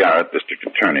Paul Garrett, district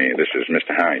attorney. This is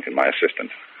Mr. Harrington, my assistant.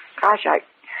 Gosh, I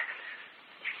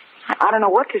don't know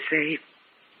what to say.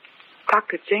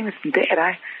 Dr. Jameson dead.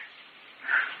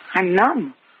 I'm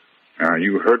numb. Are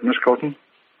you hurt, Miss Colton?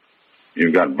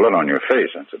 You've got blood on your face.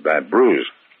 That's a bad bruise.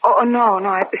 Oh, no.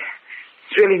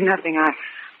 It's really nothing.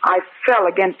 I fell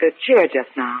against the chair just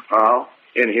now. Oh,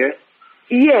 in here?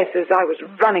 Yes, as I was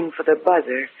running for the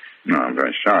buzzer. No, I'm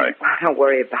very sorry. Well, don't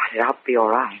worry about it. I'll be all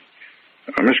right.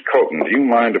 Miss Colton, do you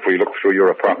mind if we look through your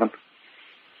apartment?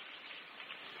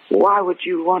 Why would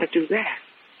you want to do that?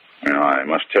 Well, I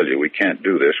must tell you, we can't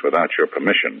do this without your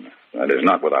permission. That is,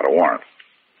 not without a warrant.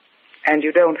 And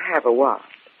you don't have a warrant?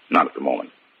 Not at the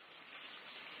moment.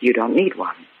 You don't need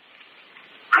one.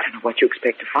 I don't know what you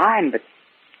expect to find, but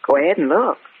go ahead and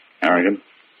look. Harrington?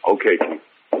 Okay, Chief.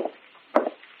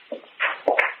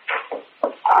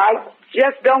 I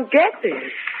just don't get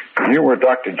this. You were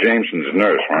Dr. Jameson's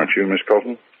nurse, weren't you, Miss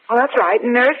Colton? Oh, that's right.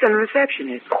 Nurse and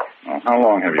receptionist. Well, how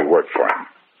long have you worked for him?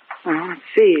 Well, let's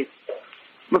see.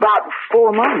 About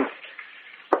 4 months.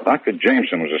 Dr.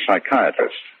 Jameson was a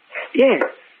psychiatrist. Yes.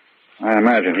 I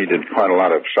imagine he did quite a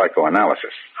lot of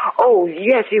psychoanalysis. Oh,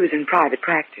 yes, he was in private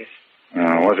practice.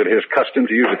 Was it his custom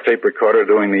to use a tape recorder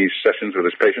during these sessions with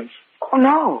his patients? Oh,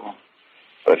 no.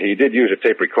 But he did use a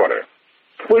tape recorder.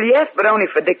 Well, yes, but only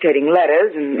for dictating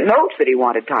letters and notes that he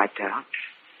wanted typed out.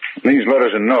 These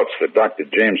letters and notes that Dr.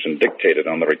 Jameson dictated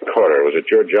on the recorder, was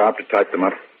it your job to type them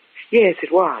up? Yes,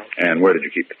 it was. And where did you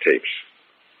keep the tapes?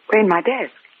 In my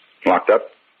desk. Locked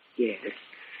up? Yes.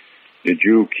 Did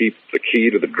you keep the key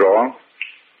to the drawer?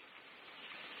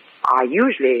 I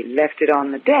usually left it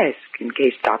on the desk in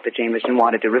case Dr. Jameson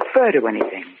wanted to refer to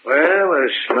anything. Well,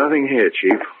 there's nothing here,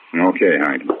 Chief. Okay,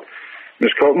 Harrington.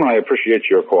 Miss Colton, I appreciate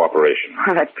your cooperation.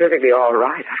 Well, that's perfectly all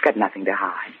right. I've got nothing to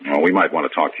hide. Well, we might want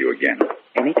to talk to you again.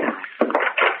 Anytime.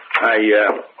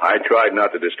 I tried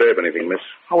not to disturb anything, miss.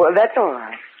 Oh, well, that's all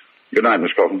right. Good night,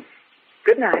 Miss Fulton.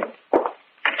 Good night.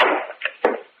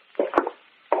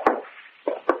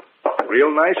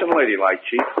 Real nice and ladylike,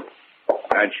 Chief.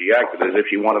 And she acted as if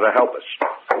she wanted to help us.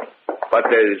 But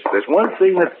there's one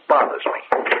thing that bothers me.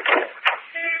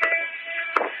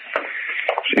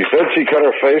 She said she cut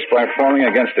her face by falling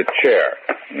against a chair.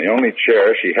 And the only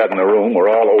chairs she had in the room were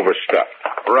all overstuffed.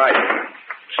 Right.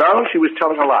 So she was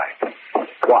telling a lie.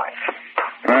 Why?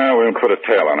 Well, we'll put a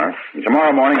tail on her. And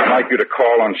tomorrow morning, I'd like you to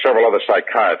call on several other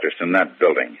psychiatrists in that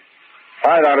building.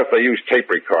 Find out if they use tape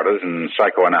recorders in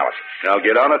psychoanalysis. I'll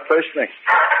get on it first thing.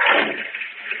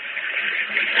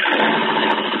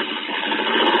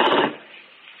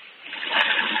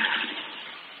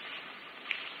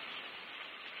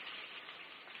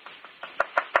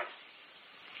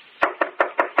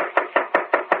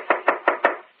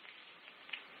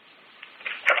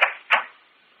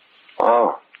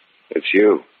 Oh, it's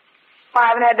you. Well, I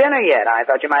haven't had dinner yet. I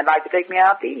thought you might like to take me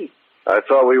out to eat. I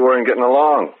thought we weren't getting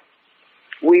along.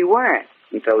 We weren't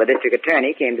until the district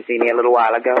attorney came to see me a little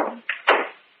while ago.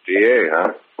 DA,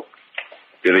 huh?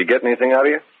 Did he get anything out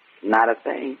of you? Not a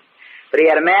thing. But he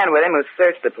had a man with him who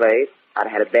searched the place. I'd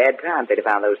have had a bad time if they'd have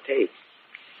found those tapes.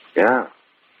 Yeah.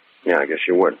 Yeah, I guess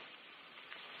you would.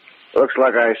 Looks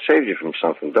like I saved you from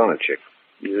something, don't it, chick?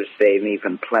 You saved me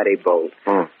from plenty, Bolt.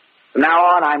 Hmm. From now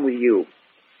on, I'm with you.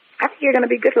 I think you're going to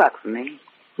be good luck for me.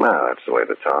 Well, that's the way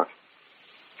to talk.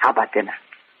 How about dinner?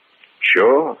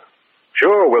 Sure.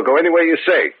 Sure, we'll go any way you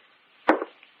say.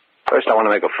 First, I want to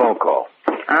make a phone call.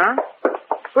 Huh?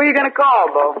 Who are you going to call,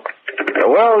 Bo? The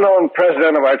well-known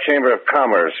president of our Chamber of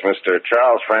Commerce, Mr.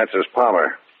 Charles Francis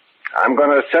Palmer. I'm going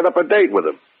to set up a date with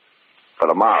him for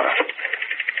tomorrow.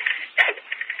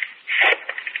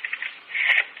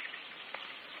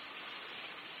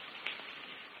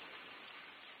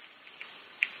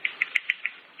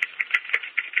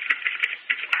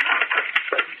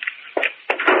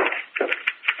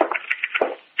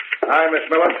 Hi, Miss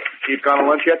Miller. Chief gone to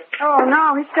lunch yet? Oh,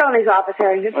 no, he's still in his office,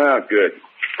 Harrington. Oh, good.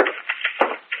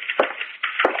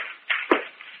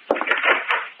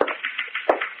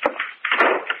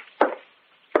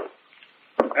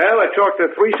 Well, I talked to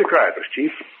 3 psychiatrists,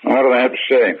 Chief. What do they have to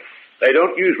say? They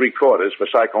don't use recorders for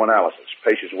psychoanalysis.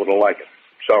 Patients wouldn't like it.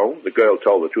 So the girl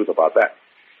told the truth about that.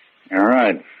 All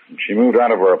right. She moved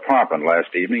out of her apartment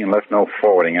last evening and left no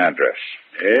forwarding address.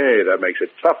 Hey, that makes it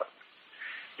tougher.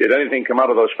 Did anything come out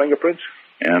of those fingerprints?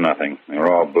 Yeah, nothing. They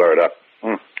were all blurred up.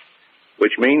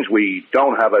 Which means we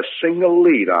don't have a single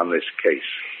lead on this case.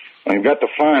 We've got to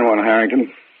find one,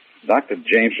 Harrington. Dr.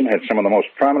 Jameson had some of the most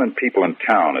prominent people in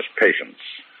town as patients.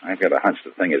 I've got a hunch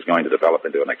the thing is going to develop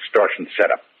into an extortion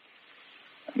setup.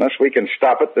 Unless we can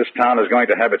stop it, this town is going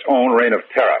to have its own reign of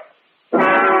terror.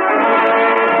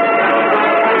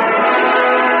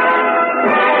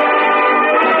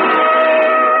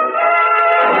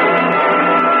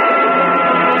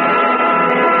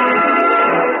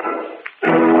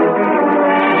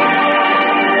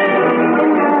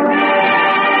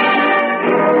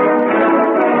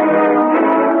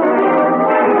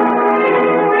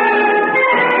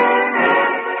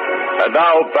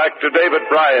 Now back to David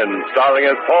Bryan, starring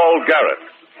as Paul Garrett,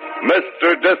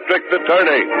 Mr. District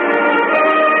Attorney.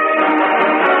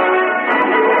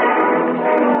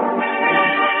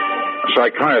 A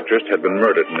psychiatrist had been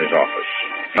murdered in his office,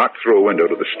 knocked through a window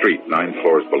to the street 9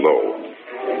 floors below.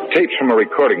 Tapes from a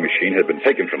recording machine had been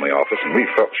taken from the office, and we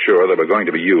felt sure they were going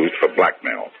to be used for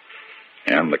blackmail.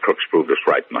 And the crooks proved us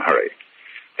right in a hurry.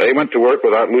 They went to work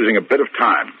without losing a bit of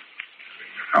time.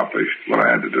 Accomplished what I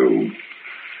had to do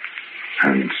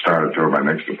and started toward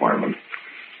my next appointment.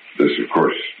 This, of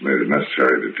course, made it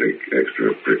necessary to take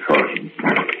extra precautions.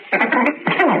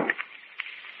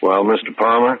 Well, Mr.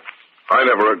 Palmer? I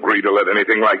never agreed to let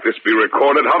anything like this be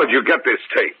recorded. How did you get this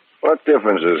tape? What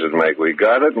difference does it make? We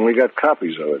got it, and we got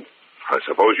copies of it. I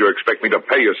suppose you expect me to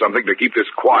pay you something to keep this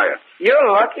quiet.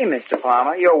 You're lucky, Mr.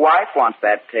 Palmer. Your wife wants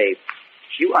that tape.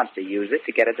 She wants to use it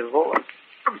to get a divorce.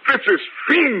 This is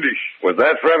fiendish. With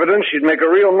that for evidence, she'd make a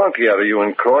real monkey out of you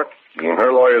in court. And when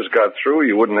her lawyers got through,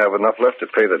 you wouldn't have enough left to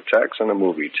pay the tax on a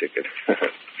movie ticket.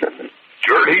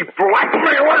 Dirty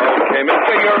blackmailer! Okay,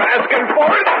 mister, you're asking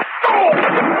for it? Oh!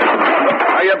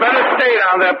 Now, you better stay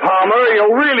down there, Palmer, or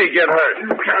you'll really get hurt.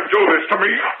 You can't do this to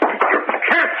me. You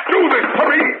can't do this to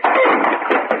me.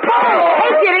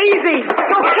 Oh, take it easy.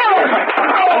 You'll kill him.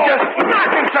 I'm just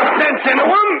knocking some sense into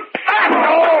him. That's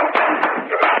all.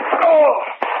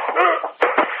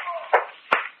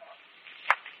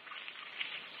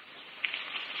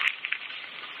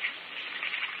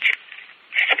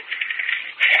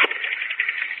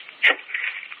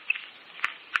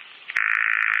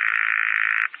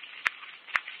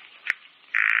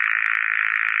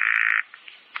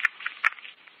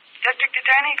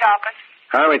 attorney's office.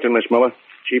 Harrington, Miss Miller.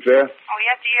 Chief there? Oh,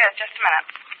 yes, he is. Just a minute.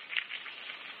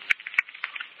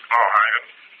 Oh,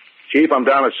 Harrington. Chief, I'm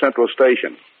down at Central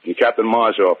Station in Captain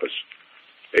Marr's office.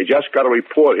 They just got a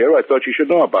report here I thought you should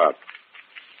know about.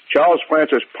 Charles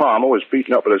Francis Palmer was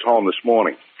beaten up at his home this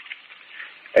morning.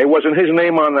 Hey, wasn't his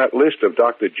name on that list of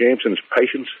Dr. Jameson's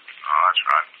patients? Oh, that's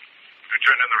right. Who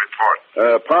turned in the report?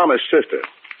 Palmer's sister.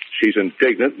 She's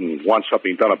indignant and wants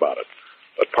something done about it.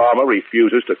 But Palmer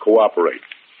refuses to cooperate.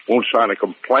 Won't sign a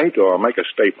complaint or make a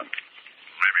statement.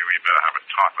 Maybe we better have a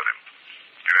talk with him.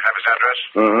 Do you have his address?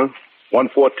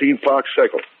 114 Park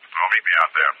Circle. Oh, meet me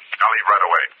out there. I'll leave right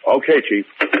away. Okay, Chief.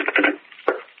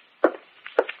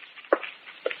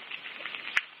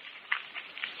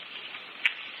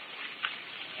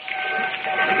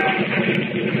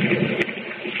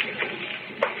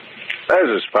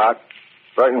 There's a spot.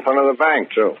 Right in front of the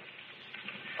bank, too.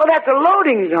 Well, that's a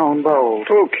loading zone, Bold.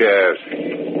 Who cares?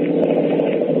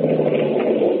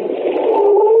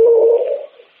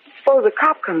 Suppose a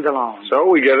cop comes along. So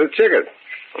we get a ticket.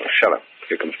 Oh, shut up.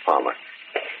 Here comes Palmer.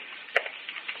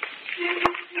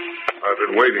 I've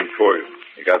been waiting for you.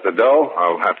 You got the dough?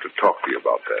 I'll have to talk to you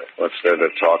about that. What's there to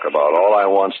talk about? All I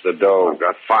want's the dough. I've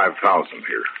got 5,000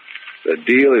 here. The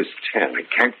deal is 10. I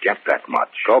can't get that much.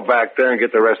 Go back there and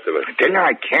get the rest of it. Dinner,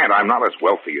 I can't. I'm not as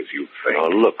wealthy as you think. Oh,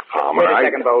 look, Palmer. Wait a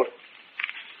second, Bold.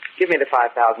 Give me the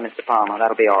 5,000, Mr. Palmer.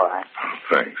 That'll be all right.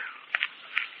 Oh, thanks.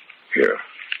 Here.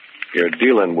 You're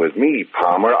dealing with me,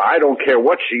 Palmer. I don't care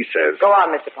what she says. Go on,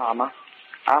 Mr. Palmer.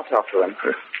 I'll talk to him.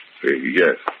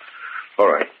 Yes.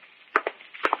 All right.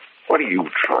 What are you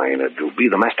trying to do? Be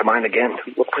the mastermind again?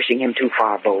 We're pushing him too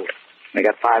far, Bold. We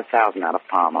got 5,000 out of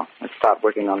Palmer. Let's start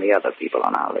working on the other people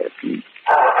on our list.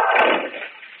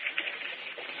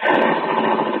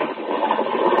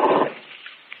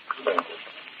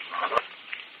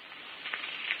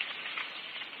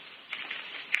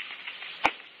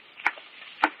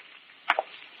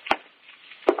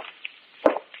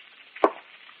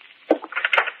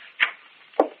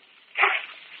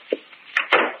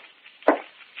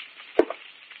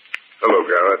 Hello,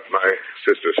 Garrett. My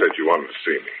sister said you wanted to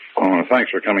see me. Oh, thanks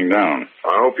for coming down.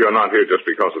 I hope you're not here just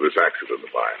because of this accident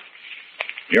of mine.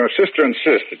 Your sister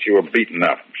insists that you were beaten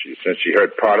up. She said she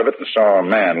heard part of it and saw a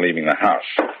man leaving the house.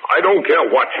 I don't care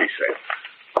what she said.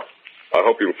 I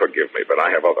hope you'll forgive me, but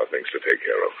I have other things to take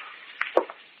care of.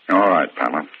 All right,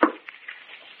 Palmer.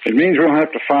 It means we'll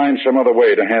have to find some other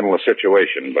way to handle the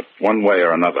situation, but one way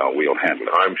or another, we'll handle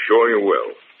it. I'm sure you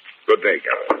will. Good day,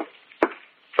 Garrett.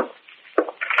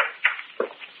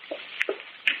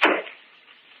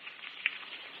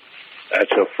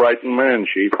 That's a frightened man,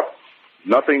 Chief.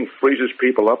 Nothing freezes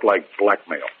people up like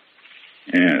blackmail.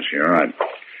 Yes, you're right.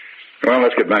 Well,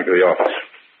 let's get back to the office.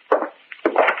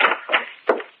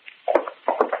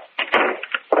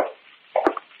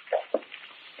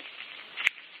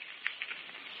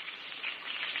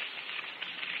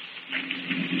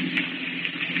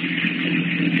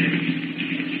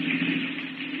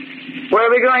 Where are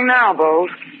we going now,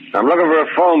 Bold? I'm looking for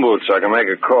a phone booth so I can make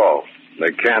a call.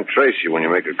 They can't trace you when you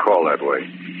make a call that way.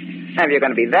 If you're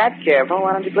going to be that careful,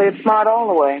 why don't you play it smart all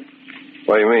the way?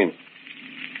 What do you mean?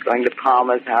 Going to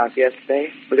Palmer's house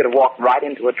yesterday, we're going to walk right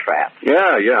into a trap.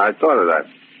 Yeah, I thought of that.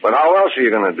 But how else are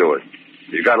you going to do it?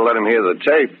 You got to let him hear the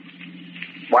tape.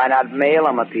 Why not mail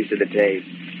him a piece of the tape?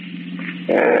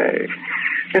 Hey.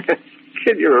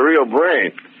 Kid, you're a real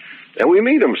brain. Then we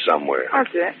meet him somewhere. That's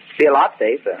it. Be a lot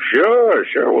safer.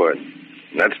 Sure would.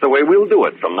 And that's the way we'll do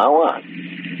it from now on.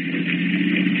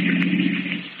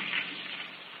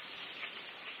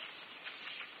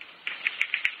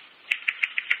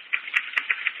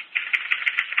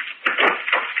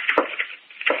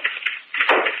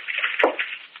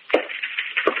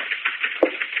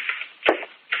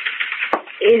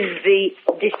 Is the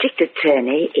district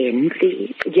attorney in,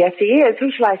 please? Yes, he is.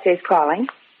 Who shall I say is calling?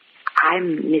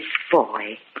 I'm Miss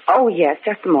Foy. Oh, yes,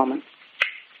 just a moment.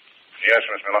 Yes,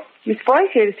 Miss Miller. Miss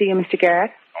Foy's here to see you, Mr.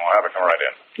 Garrett. Oh, have her come right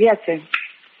in. Yes, sir.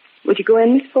 Would you go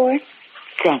in, Miss Foy?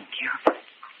 Thank you.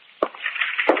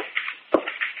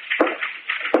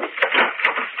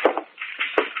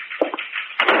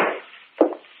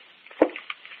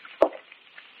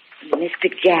 Mr.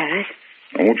 Garrett.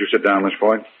 Well, won't you sit down, Miss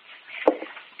Floyd?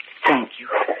 Thank you.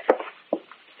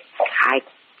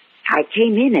 I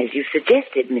came in as you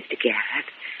suggested, Mr. Garrett.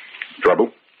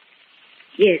 Trouble?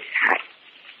 Yes,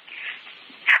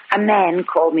 a man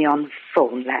called me on the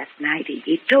phone last night.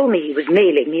 He told me he was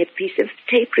mailing me a piece of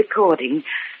tape recording.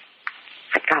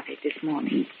 I got it this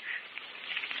morning.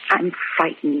 I'm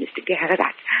frightened, Mr. Garrett.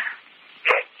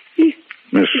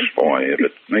 Miss Foy, if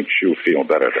it makes you feel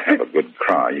better to have a good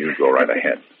cry, you go right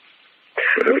ahead.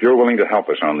 But if you're willing to help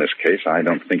us on this case, I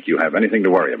don't think you have anything to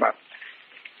worry about.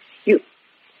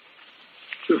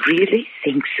 You really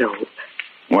think so?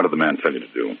 What did the man tell you to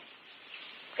do?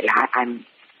 Well, I'm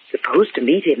supposed to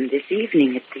meet him this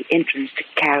evening at the entrance to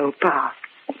Carroll Park.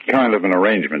 What kind of an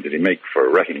arrangement did he make for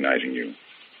recognizing you?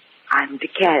 I'm to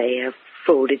carry a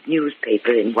folded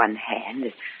newspaper in one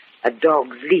hand, a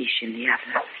dog's leash in the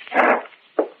other.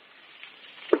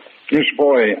 Miss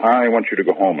Boy, I want you to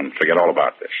go home and forget all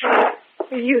about this.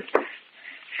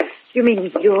 You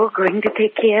mean you're going to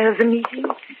take care of the meeting?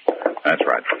 That's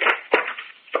right.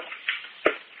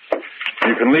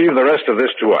 You can leave the rest of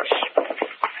this to us.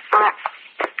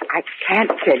 I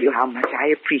can't tell you how much I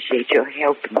appreciate your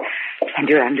help and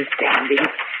your understanding.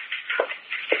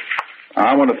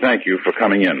 I want to thank you for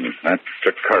coming in. That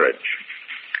took courage.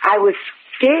 I was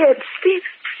scared stiff,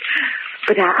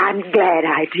 but I'm glad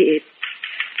I did.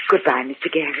 Goodbye,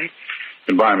 Mr. Garrett.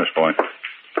 Goodbye, Miss Boy.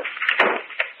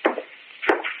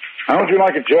 How would you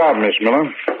like a job, Miss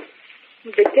Miller?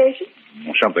 Vacation?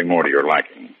 Something more to your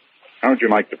liking. How would you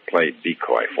like to play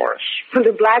decoy for us? For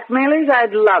the blackmailers,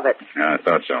 I'd love it. Yeah, I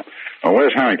thought so. Well,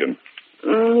 where's Harrington?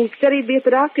 He said he'd be at the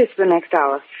doctor's for the next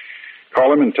hour.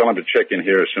 Call him and tell him to check in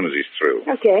here as soon as he's through.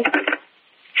 Okay.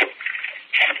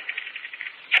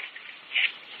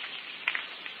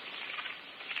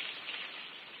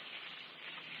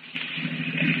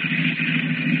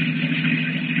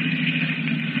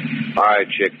 All right,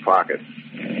 chick, pocket.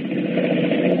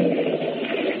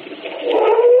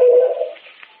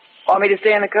 Want me to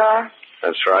stay in the car?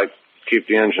 That's right. Keep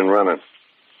the engine running.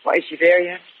 Why, is she there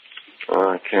yet?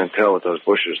 I can't tell with those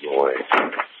bushes in the way.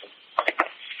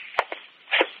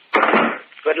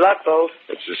 Good luck, Bolt.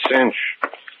 It's a cinch.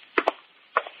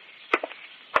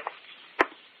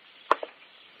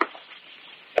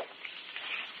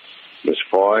 Miss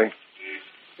Foy,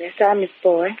 Yes, I'm Miss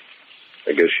Boy.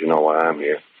 I guess you know why I'm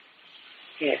here.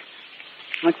 Yes.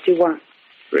 What do you want?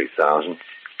 3,000.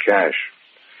 Cash.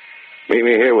 Meet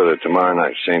me here with it tomorrow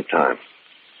night, same time.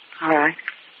 All right.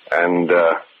 And,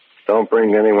 don't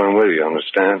bring anyone with you,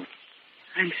 understand?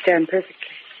 I understand perfectly.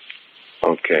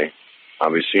 Okay.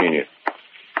 I'll be seeing you.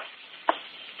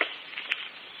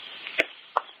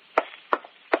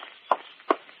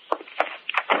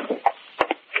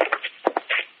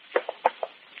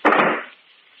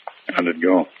 How'd it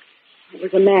go? It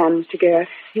was a man, Mr. Garrett.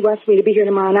 He wants me to be here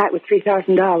tomorrow night with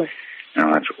 $3,000.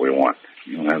 Now, that's what we want.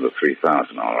 You'll have the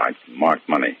 3,000, all right. Marked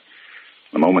money.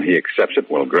 The moment he accepts it,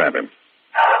 we'll grab him.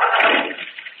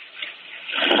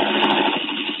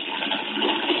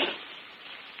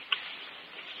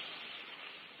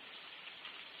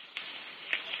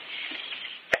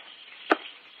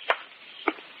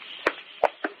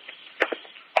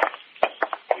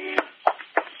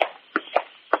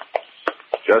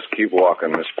 Just keep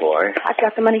walking, Miss Boy. I've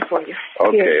got the money for you.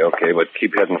 Okay, but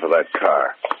keep heading for that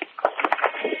car.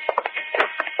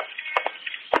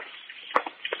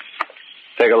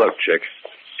 Take a look, chick.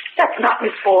 That's not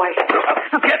Miss Boy.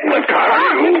 Get in the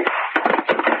car, you!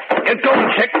 Get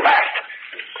going, chick, fast!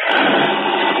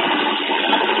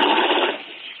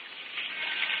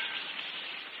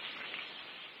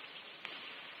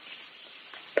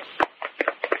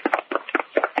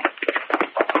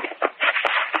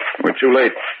 We're too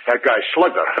late. That guy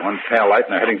slugged her. One tail light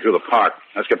and they're heading through the park.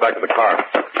 Let's get back to the car.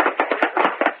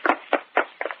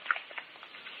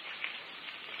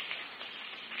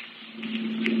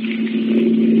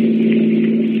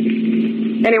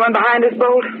 Anyone behind us,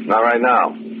 Bolt? Not right now.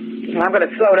 Well, I'm going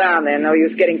to slow down then. No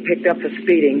use getting picked up for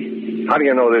speeding. How do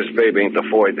you know this babe ain't the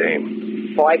Foy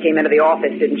dame? Foy came into the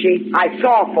office, didn't she? I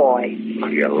saw Foy. Oh,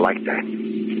 you like that?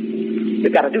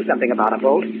 We've got to do something about her,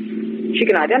 Bolt. She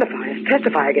can identify us,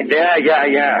 testify against us.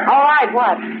 Yeah. All right,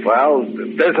 what? Well,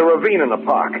 there's a ravine in the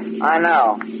park. I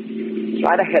know. It's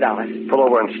right ahead of us. Pull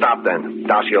over and stop then.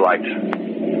 Douse your lights.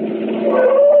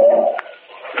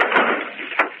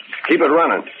 Keep it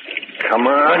running. Come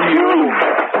on, you.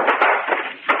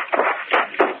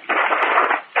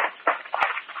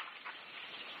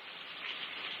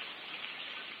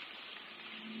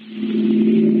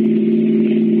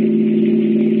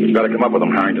 We've got to come up with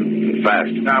them, Harrington.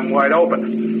 Fast. I'm wide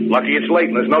open. Lucky it's late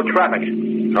and there's no traffic.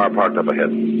 Car parked up ahead.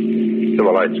 Kill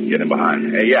the lights and get in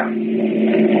behind. Yeah.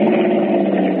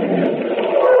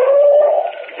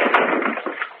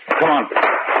 Come on.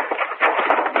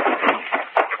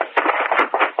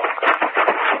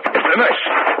 Finish.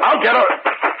 I'll get her.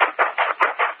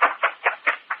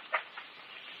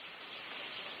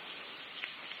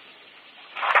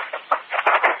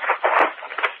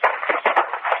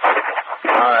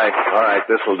 All right.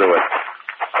 This will do it.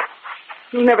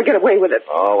 You'll never get away with it.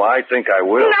 Oh, I think I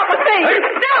will. Not with me. Hey.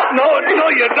 No. No,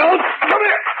 you don't. Come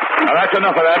here. Now, that's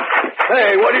enough of that.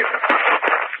 Hey, what are you...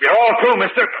 You're all through,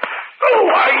 mister. Who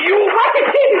are you? Watch it,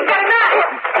 Steve. He's got a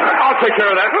knife. I'll take care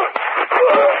of that.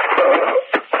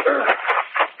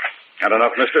 Had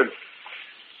enough, mister?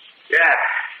 Yeah,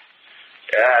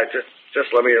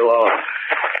 just let me alone.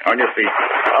 On your feet.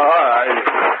 All right.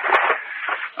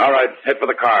 All right, head for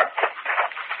the car.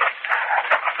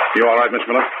 You all right, Miss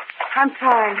Miller? I'm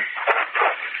fine.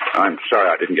 I'm sorry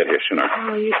I didn't get here sooner.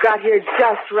 Oh, you got here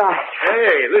just right.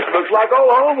 Hey, this looks like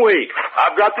old home week.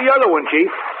 I've got the other one,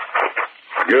 Chief.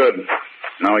 Good.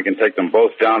 Now we can take them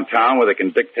both downtown where they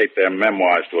can dictate their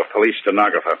memoirs to a police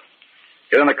stenographer.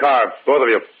 Get in the car, both of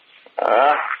you.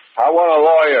 I want a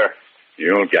lawyer.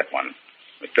 You'll get one.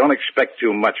 But don't expect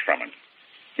too much from him.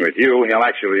 With you, he'll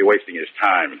actually be wasting his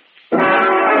time.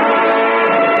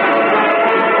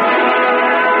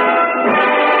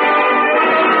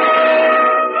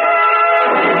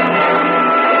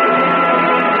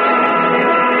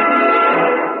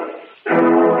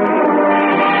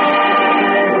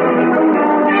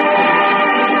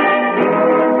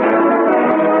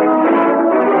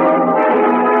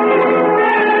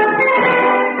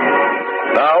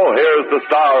 The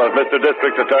star of Mr.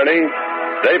 District Attorney,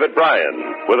 David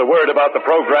Bryan, with a word about the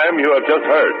program you have just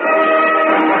heard.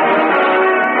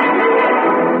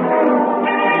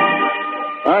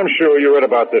 I'm sure you read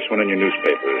about this one in your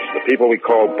newspapers. The people we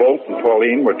call Bolt and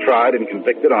Pauline were tried and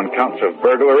convicted on counts of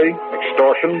burglary,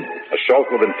 extortion, assault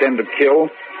with intent to kill,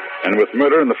 and with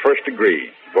murder in the first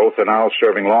degree. Both are now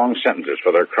serving long sentences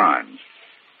for their crimes.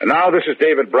 And now this is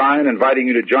David Bryan inviting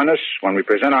you to join us when we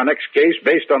present our next case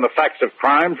based on the facts of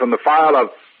crime from the file of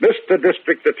Mr.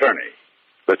 District Attorney.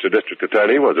 Mr. District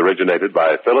Attorney was originated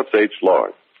by Phillips H.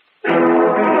 Lord.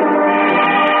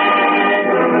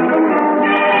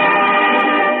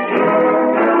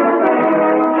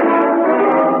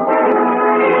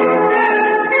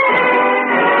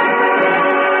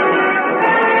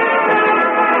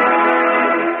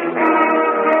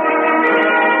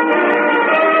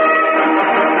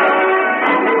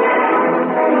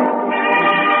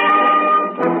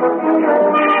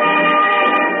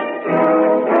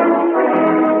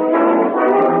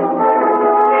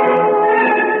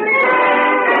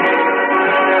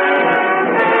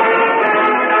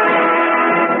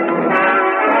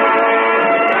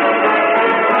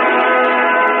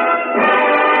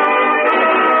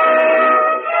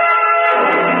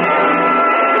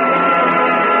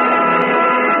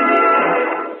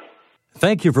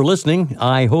 Thank you for listening.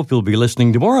 I hope you'll be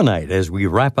listening tomorrow night as we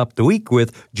wrap up the week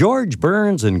with George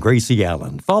Burns and Gracie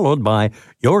Allen, followed by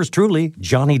yours truly,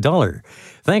 Johnny Dollar.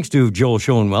 Thanks to Joel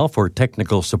Schoenwell for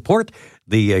technical support.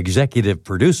 The executive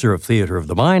producer of Theater of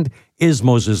the Mind is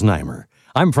Moses Neimer.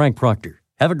 I'm Frank Proctor.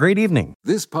 Have a great evening.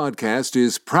 This podcast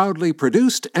is proudly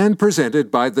produced and presented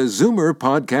by the Zoomer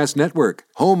Podcast Network,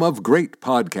 home of great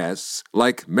podcasts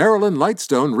like Marilyn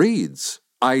Lightstone Reads,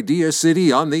 Idea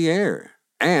City on the Air,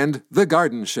 and The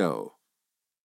Garden Show.